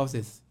of the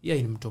houses here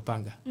in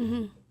Mtopanga,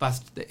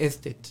 past the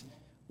estate.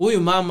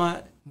 Huyu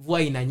mama,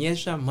 mvua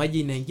inanyesha, maji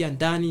inaingia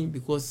ndani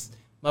because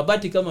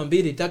mabati kama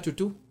 2-3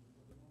 tu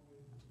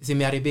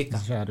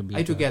zimeharibika.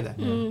 Right together.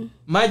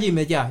 Maji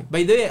imejaa.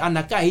 By the way,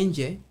 anakaa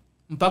nje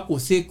mpaka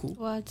usiku.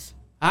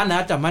 Hana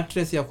hata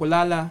mattress ya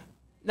kulala.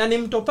 Na ni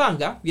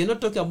Mtopanga. We are not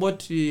talking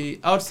about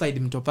outside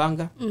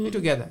Mtopanga. Right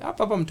together.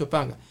 Hapa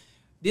Mtopanga.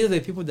 These are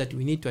the people that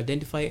we need to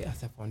identify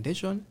as a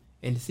foundation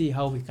and see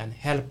how we can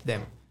help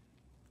them.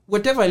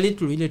 Whatever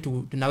little ile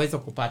tunaweza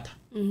kupata.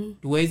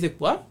 Tuweze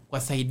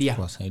kuwasaidia.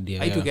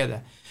 Right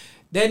together.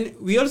 Then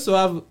we also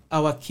have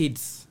our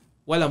kids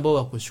wale ambao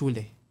wako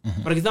shule.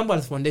 For example,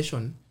 as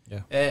foundation,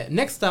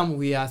 next time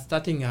we are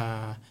starting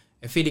a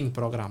feeding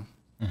program.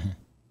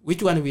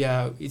 which one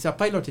it's a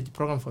piloted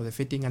program for the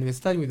fitting, and we're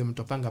starting with the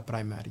Mtopanga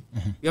Primary.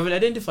 We have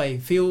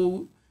identified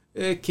few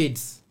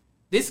kids.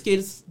 These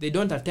kids, they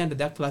don't attend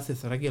their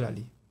classes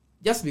regularly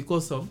just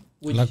because of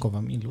lack of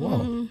a meal.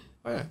 Wow.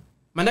 Yeah.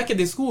 Manake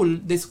the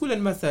school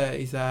headmaster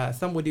is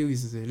somebody who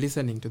is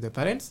listening to the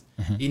parents.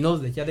 He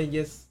knows the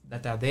challenges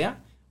that are there.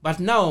 But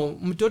now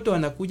mtoto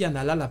anakuja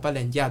analala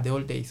pale njaa the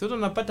whole day. So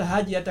tunapata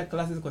haji hata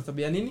classes kwa sababu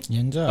ya nini?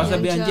 Kwa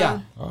sababu ya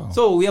njaa.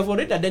 So we have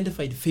already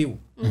identified few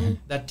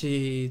that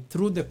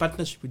through the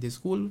partnership with the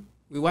school,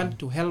 we want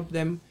to help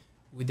them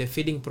with the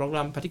feeding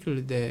program,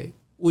 particularly the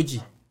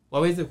uji.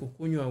 Waweze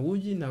kukunywa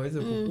uji na waweze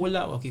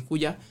kukula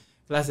wakikuja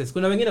classes.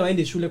 Kuna wengine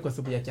waende shule kwa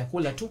sababu ya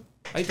chakula tu.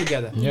 Right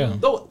together.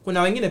 Though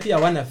kuna wengine pia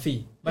wana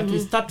fee, but we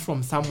start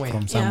from somewhere.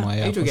 From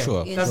somewhere, right together.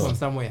 For sure. Start from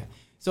somewhere.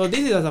 So this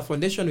is as a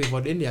foundation we've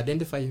already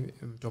identified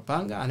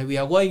Mtopanga, and we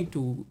are going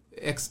to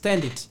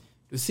extend it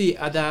to see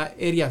other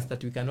areas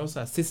that we can also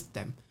assist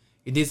them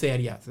in these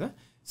areas.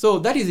 So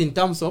that is in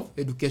terms of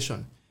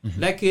education.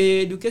 Like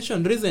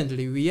education,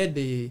 recently we had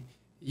a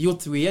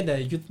youth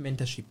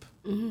mentorship.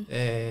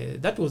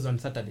 That was on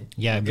Saturday.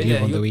 Yeah, I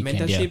believe on the weekend.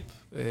 Mentorship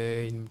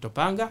in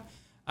Mtopanga,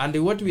 and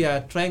what we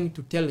are trying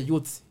to tell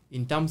youths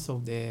in terms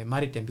of the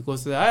maritime,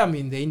 because I am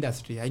in the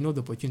industry, I know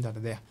the opportunities that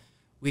are there.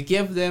 We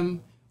gave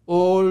them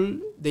all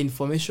the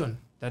information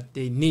that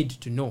they need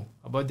to know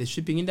about the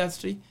shipping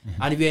industry,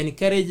 and we are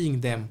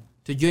encouraging them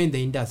to join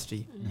the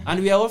industry,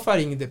 and we are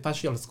offering the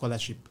partial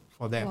scholarship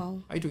for them. Wow.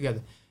 Right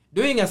together,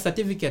 doing a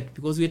certificate,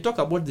 because we talk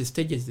about the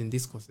stages in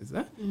these courses.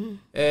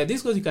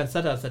 This course you can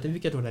start a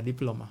certificate or a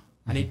diploma,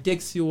 and it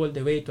takes you all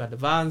the way to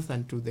advanced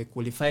and to the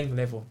qualifying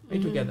level.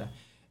 Right together,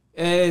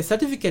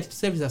 certificate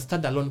serves as a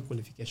standalone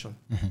qualification.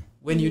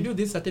 When you do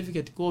this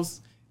certificate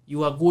course,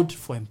 you are good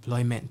for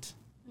employment.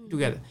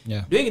 Together.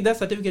 Doing that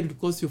certificate will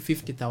cost you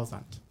 50,000.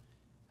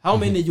 How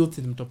many youths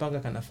in Mtopanga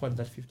can afford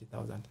that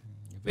 50,000?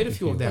 Very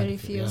few of them. Very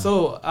few.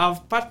 So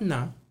I've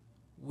partnered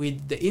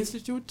with the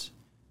institute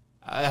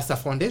as a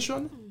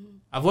foundation.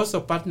 I've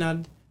also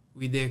partnered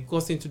with the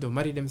Course Institute of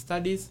Maritime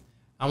Studies.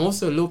 I'm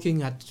also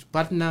looking at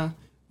partner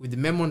with the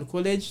Memon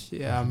College.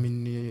 I'm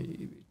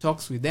in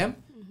talks with them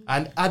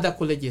and other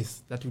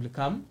colleges that will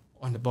come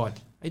on board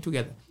right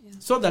together,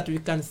 so that we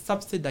can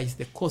subsidize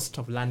the cost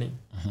of learning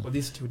for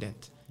this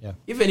student.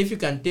 Even if you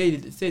can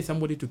say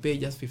somebody to pay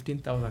just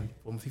 15,000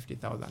 from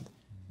 50,000,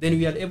 then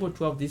we are able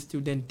to have these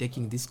students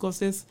taking these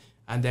courses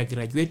and they're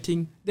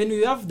graduating. Then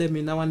we have them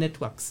in our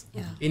networks,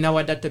 in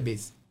our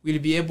database. We'll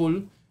be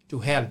able to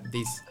help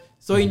this.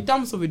 So in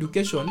terms of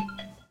education,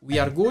 we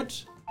are good,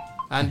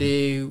 and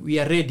we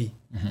are ready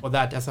for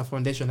that as a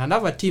foundation. And I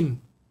have a team.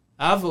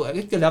 I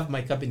actually have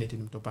my cabinet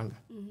in Mtopanga.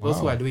 Those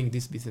who are doing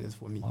this business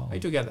for me,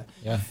 right together.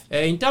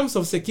 In terms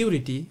of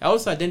security, I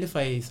also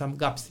identify some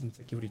gaps in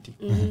security.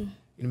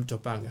 In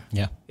Mtopanga.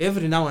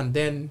 Every now and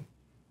then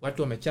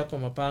watu wamechapa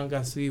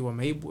mapanga, sui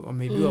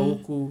wameibiwa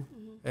huku,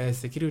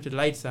 security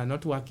lights are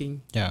not working.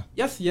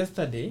 Just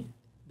yesterday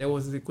there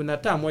was kuna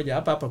taa moja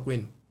hapa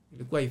kwenu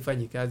ilikuwa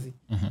ifanyi kazi.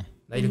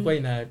 Na ilikuwa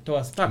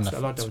inatoa sparks a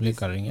lot of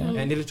flickering.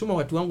 And nilituma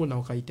watu wangu na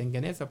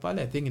wakaitengeneza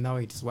pale. I think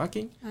now it is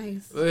working.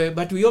 Nice.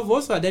 But we have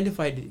also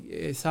identified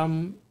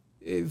some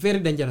very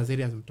dangerous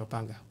areas in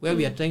Mtopanga where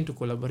we are trying to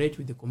collaborate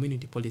with the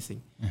community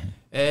policing.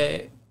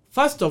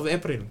 1st of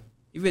April,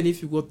 even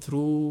if you go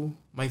through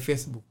my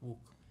Facebook book,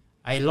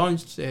 I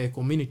launched a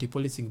community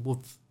policing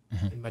booth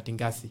in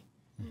Matingasi.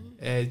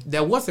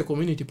 There was a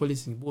community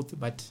policing booth,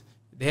 but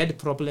they had a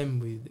problem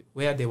with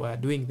where they were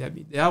doing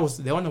the house.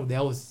 The owner of the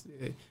house,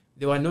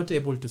 they were not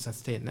able to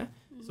sustain.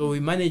 So we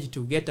managed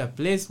to get a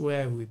place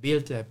where we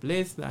built a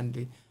place,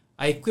 and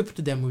I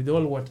equipped them with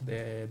all what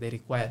they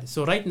required.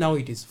 So right now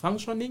it is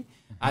functioning,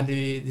 and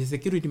the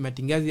security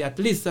Matingasi, at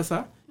least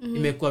sasa,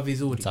 imekuwa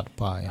vizuri.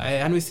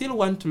 And we still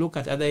want to look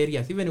at other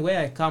areas, even where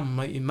I come,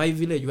 in my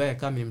village where I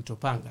come in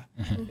Mtopanga.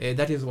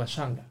 That is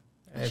Washanga,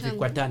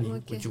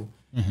 Vikwatani, Kuju.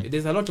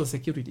 There's a lot of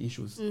security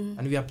issues,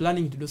 and we are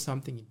planning to do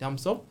something in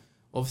terms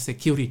of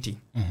security.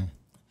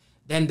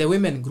 Then the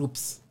women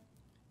groups.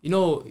 You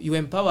know, you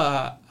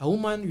empower a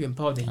woman, you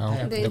empower the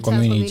entire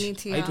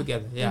community. Right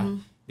together,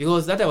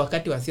 because that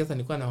wakati wa siasa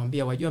nilikuwa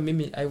nawaambia wajua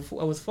mimi I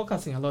was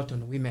focusing a lot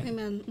on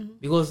women.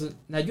 Because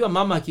najua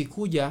mama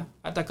akikuja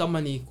hata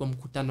kama ni kwa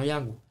mkutano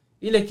yangu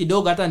ile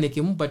kidogo hata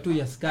nikimpa tu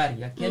ya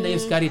sukari akienda hiyo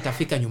sukari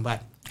itafika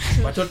nyumbani.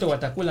 Watoto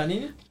watakula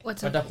nini?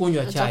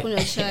 Watakunywa chai.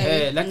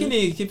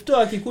 Lakini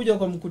kiptoa akikuja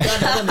kwa mkutano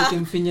hata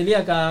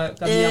nikimfinyilia ka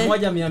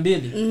 100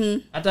 200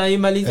 hata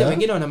imalizia.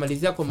 Wengine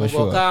wanamalizia kwa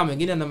mboga,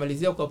 wengine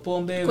wanamalizia kwa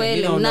pombe,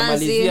 wengine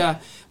wanamalizia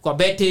kwa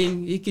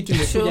betting. Hii kitu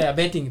imekuja ya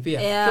betting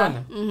pia.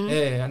 Unaona?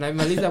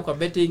 Anamaliza kwa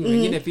betting,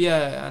 wengine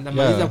pia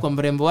anamaliza kwa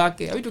mrembo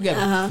wake. Are we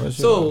together?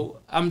 So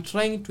I'm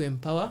trying to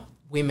empower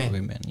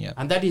women.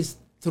 And that is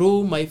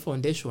through my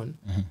foundation.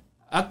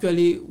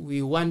 Actually,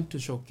 we want to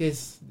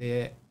showcase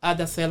the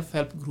other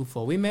self-help group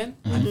for women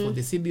and for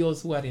the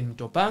CBOs who are in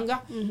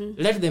Mtopanga.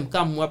 Let them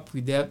come up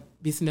with their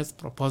business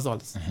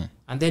proposals.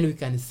 And then we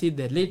can see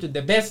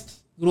the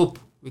best group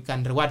we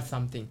can reward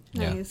something.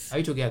 Yeah. Nice. Are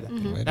we together?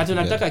 Very Na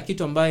tunataka together.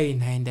 kitu ambayo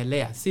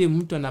inaendelea, si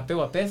mtu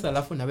anapewa pesa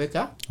alafu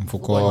naweka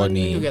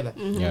Mfukoni. together.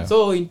 Yeah.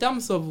 So in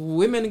terms of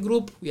women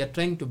group, we are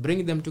trying to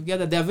bring them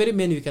together. There are very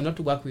many, we cannot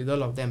work with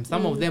all of them.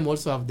 Some of them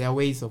also have their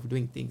ways of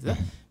doing things.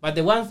 But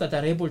the ones that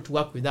are able to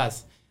work with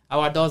us,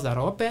 our doors are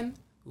open,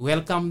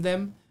 welcome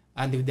them,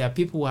 and if there are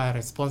people who are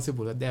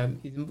responsible, they are,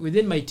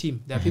 within my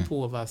team, there are people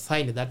who have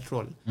assigned that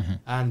role,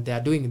 and they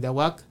are doing their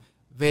work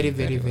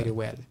very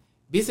well.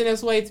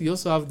 Business-wise, we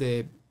also have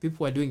the people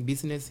who are doing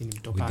business in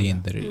Mtopanga.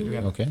 Within the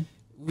okay.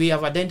 We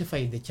have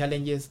identified the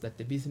challenges that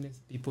the business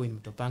people in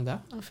Mtopanga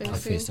Are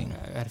facing.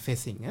 are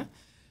facing.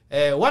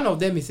 One of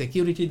them is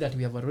security that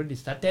we have already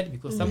started,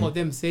 because some of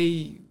them say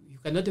you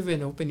cannot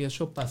even open your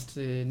shop past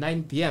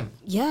 9 p.m.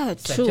 Yeah,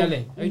 It's a true.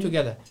 challenge. Are you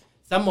together?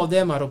 Some of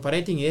them are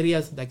operating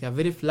areas that are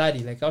very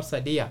floody, like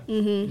outside here.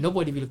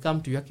 Nobody will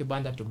come to your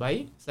kibanda to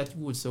buy such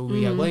goods. So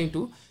we are going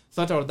to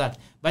sort out that.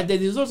 But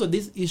there is also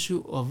this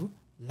issue of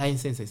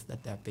licenses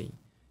that they are paying.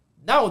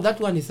 Now that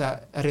one is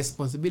a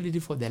responsibility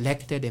for the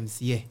elected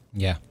MCA.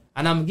 Yeah.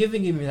 And I'm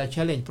giving him a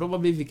challenge.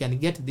 Probably if we can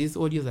get these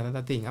audios,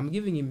 another thing. I'm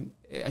giving him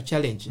a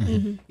challenge.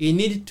 He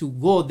needs to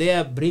go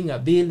there, bring a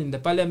bill in the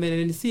parliament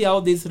and see how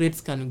these rates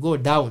can go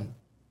down.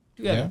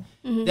 Together.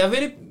 There are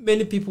very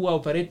many people who are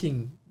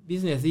operating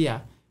business here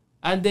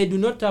and they do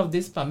not have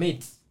these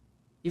permits.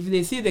 If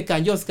they see the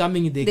kanjos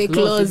coming, they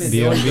close. Even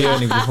Bio the- bio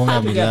ni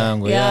kufunga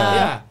milango. Yeah.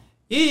 Yeah.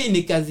 Hii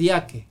ni kazi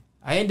yake.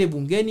 Aende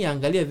bungeni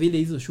angalie vile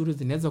hizo ushuru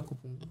zinaweza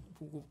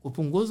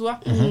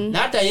kupunguzwa na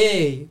hata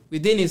yeye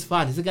within his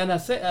funds he can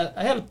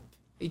help,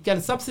 he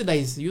can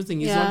subsidize using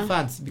his own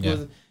funds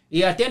because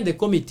he attend the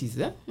committees.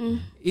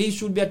 He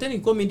should be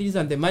attending committees,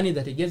 and the money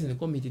that he gets in the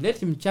committee, let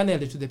him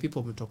channel it to the people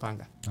of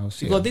Mtopanga,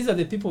 because these are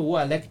the people who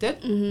are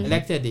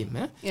elected him.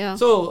 Yeah.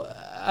 So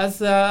as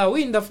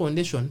we in the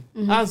foundation,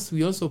 as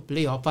we also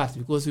play our part,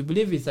 because we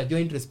believe it's a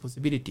joint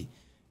responsibility.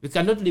 We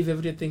cannot leave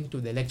everything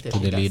to the elected To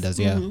the leaders,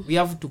 yeah. We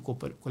have to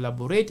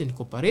collaborate and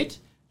cooperate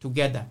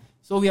together.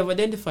 So we have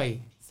identified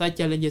such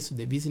challenges to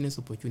the business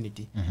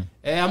opportunity.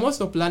 I'm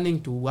also planning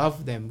to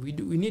have them. We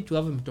need to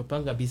have a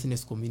Mtopanga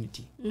business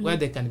community where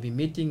they can be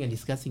meeting and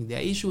discussing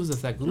their issues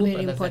as a group Very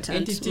and important. as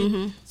an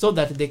entity, so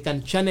that they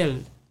can channel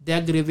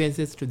their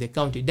grievances to the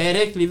county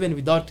directly, even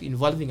without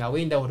involving a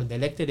window or the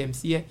elected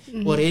MCA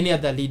or any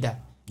other leader.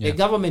 The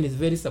government is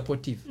very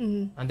supportive,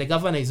 and the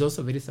governor is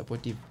also very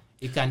supportive.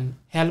 He can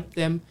help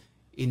them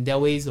in their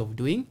ways of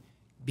doing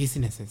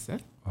businesses.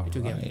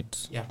 Together.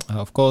 Right. Yeah.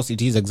 Of course,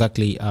 it is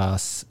exactly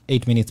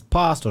 8 minutes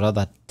past, or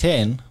rather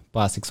 10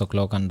 past 6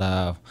 o'clock. And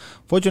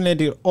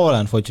fortunately or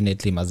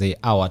unfortunately, Mazee,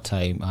 our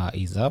time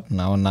is up.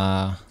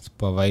 Naona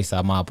supervisor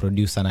ama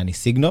producer nani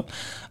signal.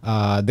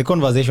 The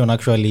conversation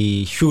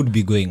actually should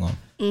be going on.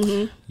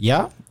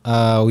 Yeah,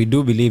 we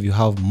do believe you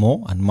have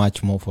more and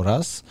much more for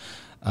us.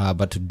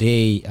 But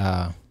today,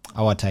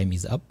 our time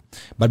is up.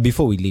 But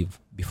before we leave,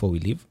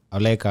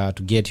 I'd like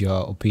to get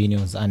your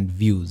opinions and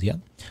views, yeah,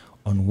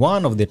 on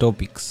one of the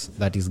topics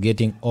that is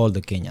getting all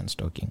the Kenyans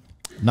talking.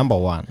 Number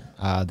one,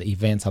 the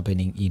events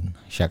happening in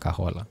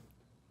Shakahola.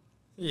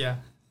 Yeah.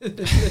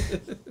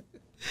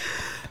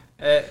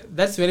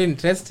 That's very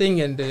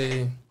interesting. And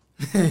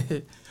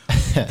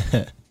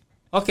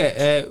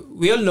okay,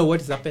 we all know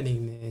what is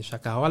happening in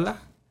Shakahola.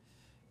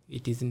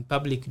 It is in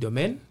public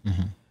domain.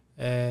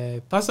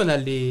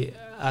 Personally,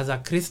 as a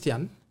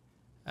Christian,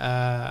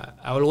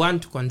 I will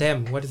want to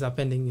condemn what is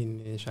happening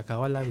in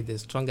Shakahola with the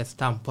strongest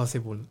term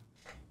possible,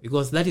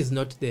 because that is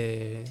not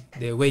the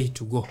way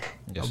to go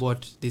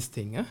about this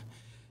thing.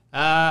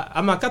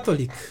 I'm a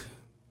Catholic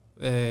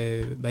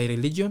by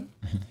religion,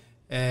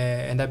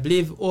 and I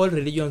believe all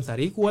religions are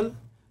equal,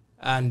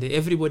 and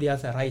everybody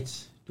has a right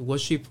to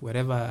worship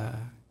wherever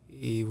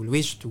he will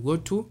wish to go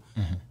to.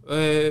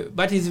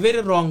 But it's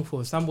very wrong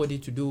for somebody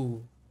to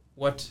do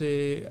what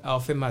our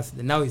famous,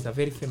 now is a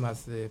very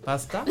famous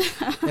pastor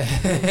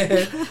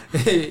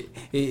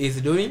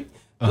is doing.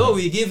 So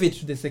we give it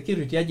to the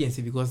security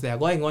agency, because they are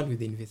going on with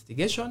the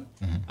investigation,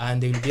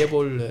 and they will be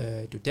able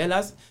to tell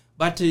us.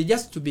 But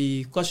just to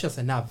be cautious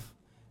enough,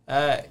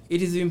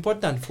 it is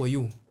important for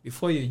you,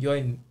 before you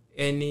join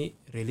any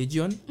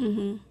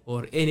religion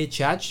or any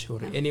church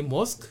or any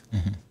mosque,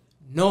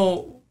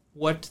 know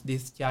what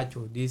this church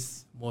or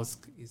this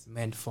mosque is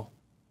meant for.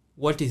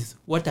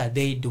 What are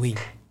they doing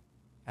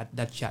at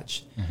that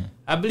church?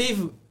 I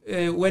believe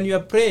when you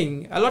are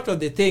praying, a lot of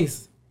the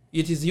things,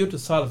 it is you to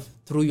solve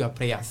through your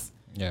prayers.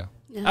 Yeah.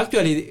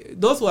 Actually,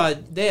 those who are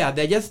there,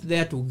 they're just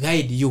there to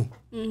guide you.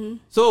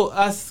 So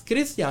as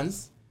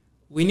Christians,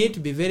 we need to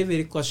be very,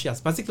 very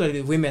cautious,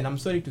 particularly women. I'm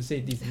sorry to say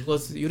this,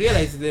 because you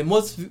realize the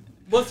most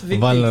victims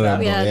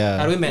Vulnerable,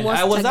 are women. Most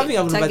I was having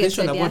a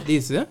conversation targeted, about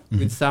this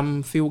with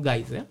some few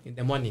guys in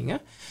the morning,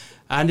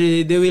 and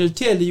they will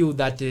tell you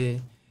that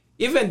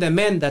even the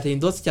men that in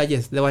those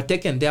churches, they were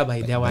taken there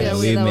by their wives.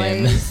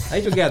 women. Are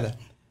you together?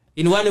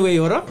 In one way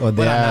or the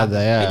another. other,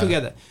 yeah. Are you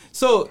together?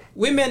 So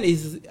women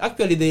is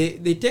actually,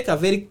 they take a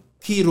very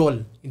key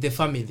role in the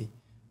family.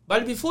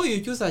 But before you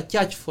choose a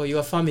church for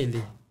your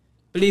family,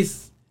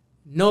 please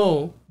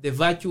know the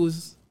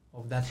virtues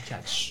of that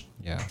church.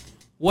 Yeah.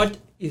 What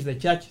is the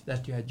church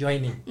that you are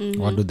joining?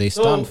 What do they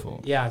stand for?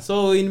 Yeah,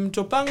 so in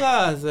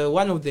Mtopanga, as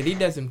one of the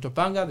leaders in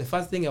Mtopanga, the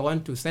first thing I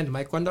want to send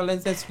my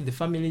condolences to the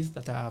families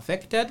that are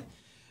affected,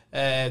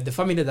 the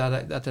family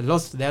that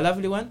lost their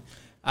lovely one,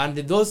 and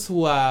those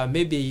who are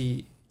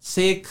maybe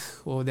sick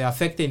or they're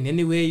affected in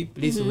any way,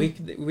 please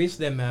wish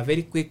them a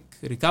very quick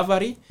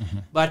recovery.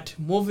 But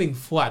moving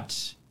forward,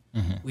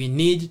 we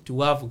need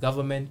to have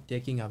government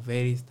taking a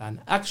very stern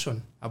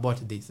action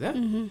about this.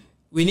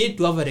 We need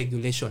to have a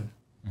regulation.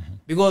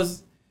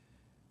 Because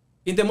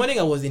in the morning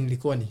I was in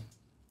Likoni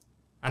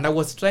and I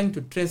was trying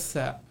to trace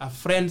a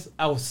friend's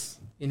house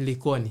in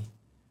Likoni,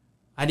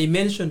 and he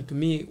mentioned to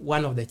me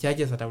one of the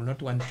churches that I will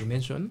not want to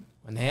mention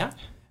on air,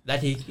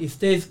 that he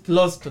stays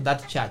close to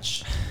that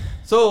church.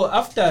 So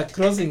after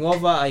crossing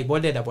over, I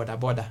boarded a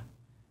border,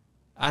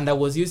 and I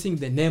was using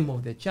the name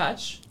of the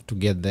church To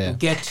get there. to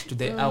get to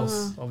the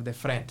house of the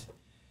friend.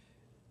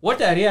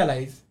 What I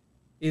realized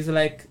is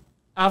like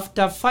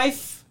after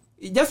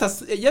just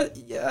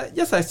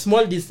a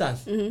small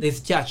distance,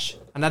 there's church,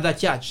 another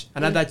church,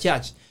 another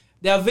church.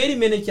 There are very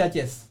many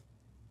churches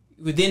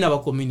within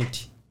our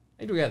community.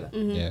 Are you together?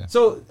 Yeah.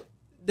 So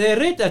the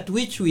rate at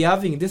which we are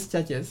having these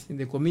churches in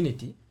the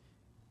community,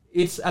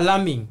 it's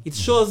alarming. It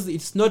shows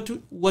it's not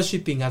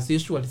worshipping as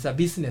usual. It's a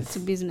business. It's a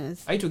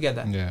business. Are you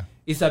together? Yeah.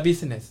 It's a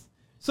business.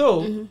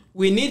 So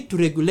we need to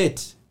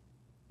regulate.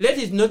 Let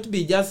it not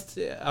be just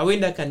a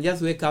window can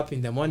just wake up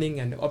in the morning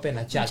and open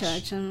a church.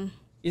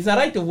 It's a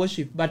right of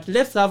worship, but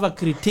let's have a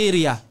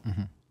criteria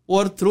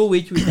or through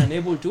which we can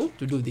able to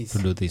do this.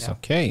 Yeah.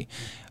 Okay.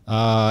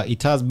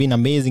 It has been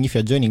amazing. If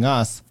you're joining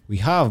us, we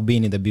have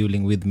been in the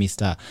building with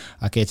Mr.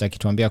 Akech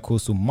akituambia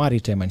kuhusu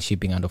maritime and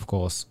shipping, and of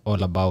course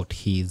all about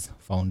his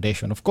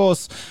foundation. Of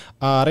course,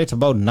 right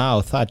about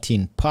now,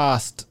 13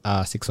 past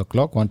 6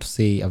 o'clock, want to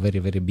say a very,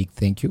 very big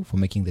thank you for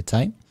making the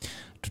time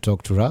to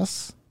talk to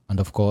us,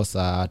 and of course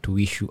to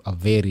wish you a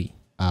very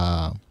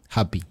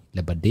happy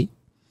Labor Day.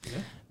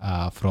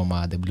 From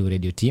the Blue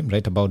Radio team.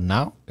 Right about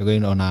now, we're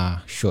going on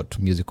a short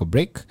musical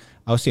break.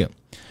 I'll see you.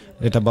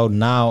 Right about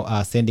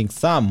now, sending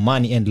some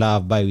Money and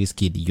Love by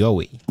Wizkid your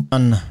way.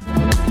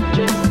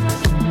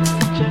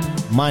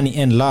 Money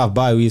and Love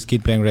by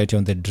Wizkid playing right here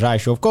on The Dry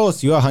Show. Of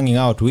course, you are hanging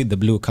out with the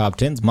Blue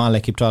Captains. Man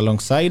like Kipto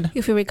alongside.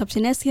 Your favorite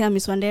captainess here,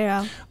 Miss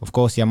Wandera. Of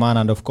course, yeah, man.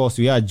 And of course,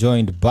 we are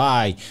joined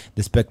by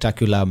the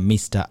spectacular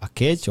Mr.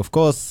 Akech. Of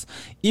course,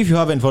 if you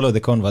haven't followed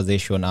the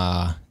conversation,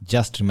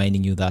 just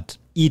reminding you that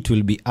it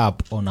will be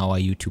up on our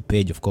YouTube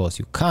page. Of course,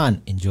 you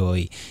can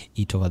enjoy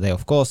it over there.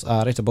 Of course,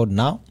 right about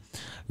now,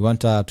 we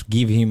want to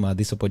give him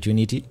this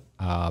opportunity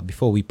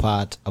before we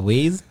part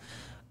ways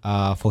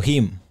for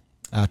him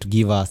to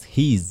give us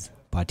his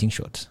parting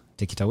shot.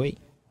 Take it away.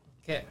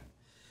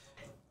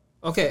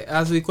 Okay,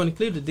 as we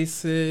conclude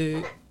this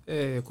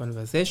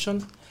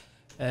conversation,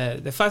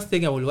 the first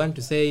thing I will want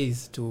to say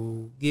is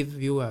to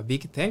give you a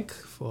big thank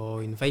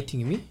for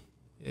inviting me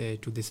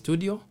to the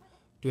studio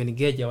to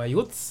engage our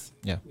youths,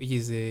 which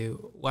is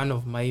one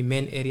of my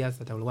main areas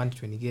that I will want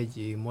to engage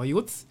more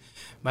youths.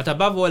 But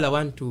above all, I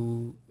want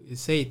to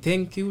say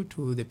thank you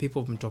to the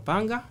people of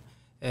Mtopanga.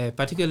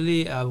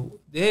 Particularly,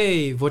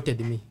 they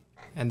voted me,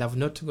 and I've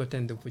not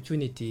gotten the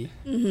opportunity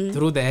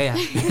through the air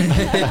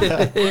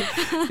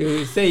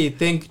to say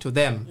thank to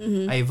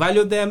them. I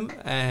value them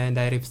and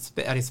I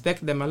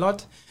respect them a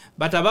lot.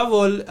 But above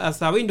all,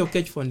 as a Window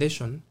Cage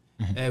Foundation,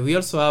 we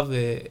also have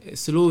a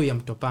Suluhu ya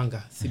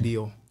Mtopanga,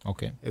 CBO.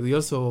 Okay. We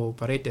also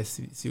operate a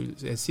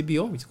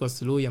CBO, which is called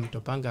Suluhu ya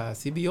Mtopanga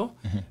CBO.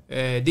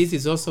 This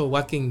is also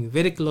working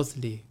very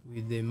closely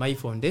with my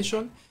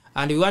foundation,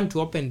 and we want to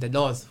open the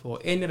doors for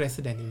any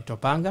resident in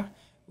Mtopanga.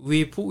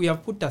 We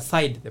have put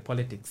aside the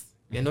politics.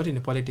 We are not in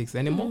the politics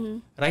anymore.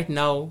 Right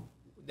now,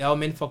 our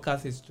main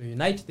focus is to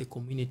unite the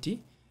community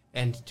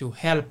and to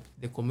help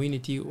the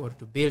community or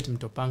to build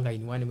Mtopanga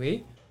in one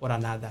way or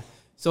another.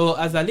 So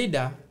as a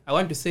leader, I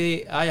want to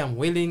say I am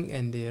willing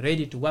and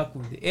ready to work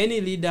with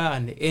any leader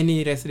and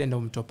any resident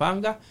of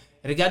Mtopanga,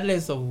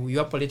 regardless of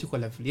your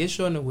political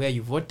affiliation, where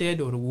you voted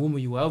or whom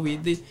you are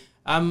with.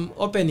 I'm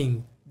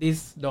opening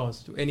these doors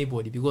to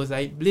anybody because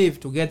I believe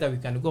together we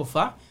can go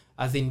far.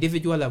 As an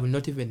individual, I will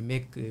not even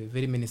make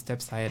very many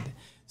steps ahead.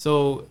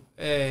 So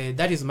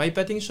that is my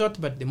parting shot.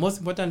 But the most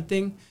important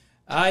thing,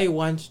 I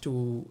want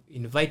to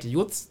invite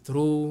youths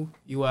through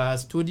your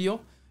studio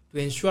to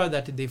ensure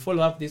that they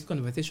follow up this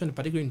conversation,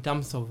 particularly in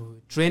terms of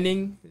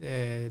training,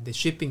 the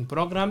shipping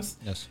programs.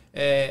 Yes.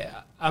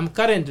 I'm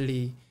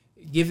currently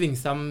giving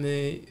some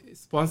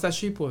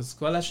sponsorship or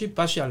scholarship,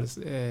 partial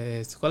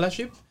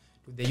scholarship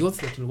to the youth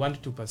that will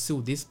want to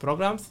pursue these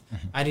programs.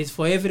 And it's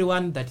for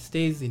everyone that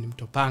stays in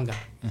Mtopanga.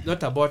 It's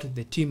not about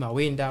the team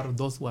Awinda or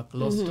those who are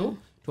close to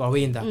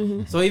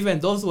Awinda. So even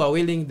those who are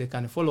willing, they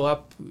can follow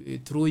up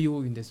through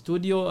you in the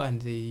studio,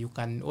 and you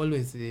can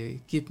always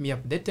keep me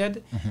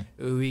updated.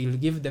 We'll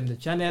give them the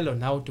channel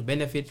on how to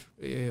benefit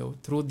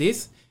through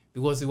this,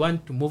 because we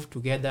want to move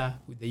together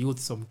with the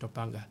youths of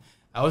Mtopanga.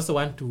 I also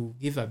want to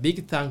give a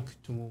big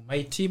thank to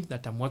my team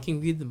that I'm working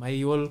with, my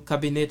whole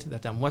cabinet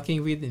that I'm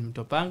working with in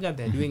Mtopanga.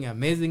 They're doing an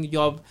amazing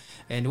job.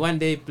 And one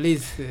day,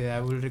 please, I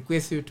will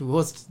request you to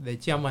host the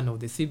chairman of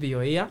the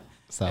CBO here,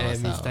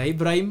 Mr.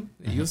 Ibrahim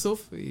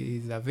Yusuf.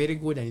 Is a very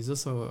good, and he's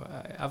also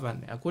have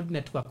a good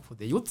network for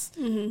the youths.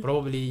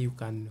 Probably you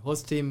can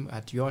host him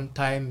at your own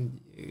time,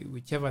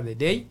 whichever the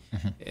day,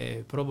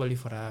 probably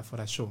for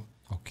a show.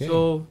 Okay.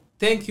 So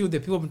thank you, the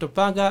people of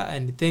Mtopanga,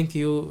 and thank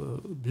you,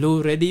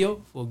 Blue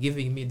Radio, for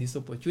giving me this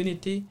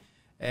opportunity.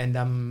 And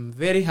I'm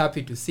very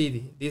happy to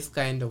see this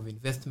kind of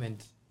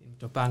investment in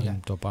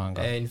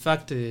Mtopanga. In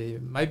fact,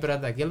 my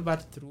brother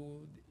Gilbert,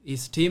 through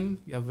his team,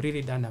 you have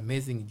really done an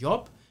amazing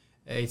job.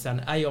 It's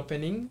an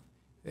eye-opening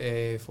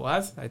for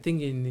us. I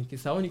think in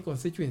Kisauni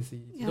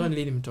constituency, it's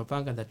only in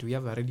Mtopanga that we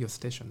have a radio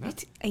station. Huh?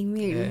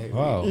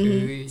 Wow.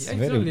 It's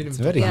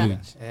very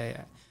huge.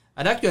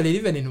 And actually,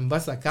 even in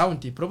Mombasa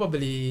County,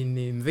 probably in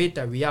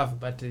Mveta we have,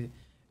 but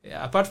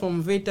apart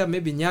from Mveta,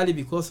 maybe Nyali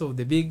because of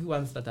the big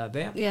ones that are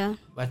there. Yeah.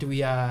 But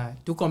we are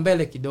tuko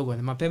mbele kidogo,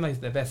 and Mapema is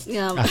the best.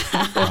 Yeah.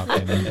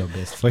 Okay, the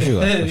best. For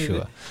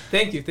sure.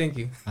 Thank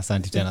you.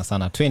 Asante tena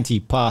sana.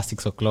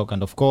 6:20,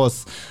 and of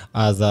course,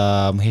 as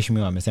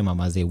Mheshimiwa amesema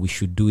maze, we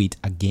should do it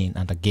again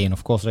and again.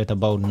 Of course, right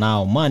about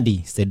now,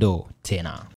 Mandi Sedo tena.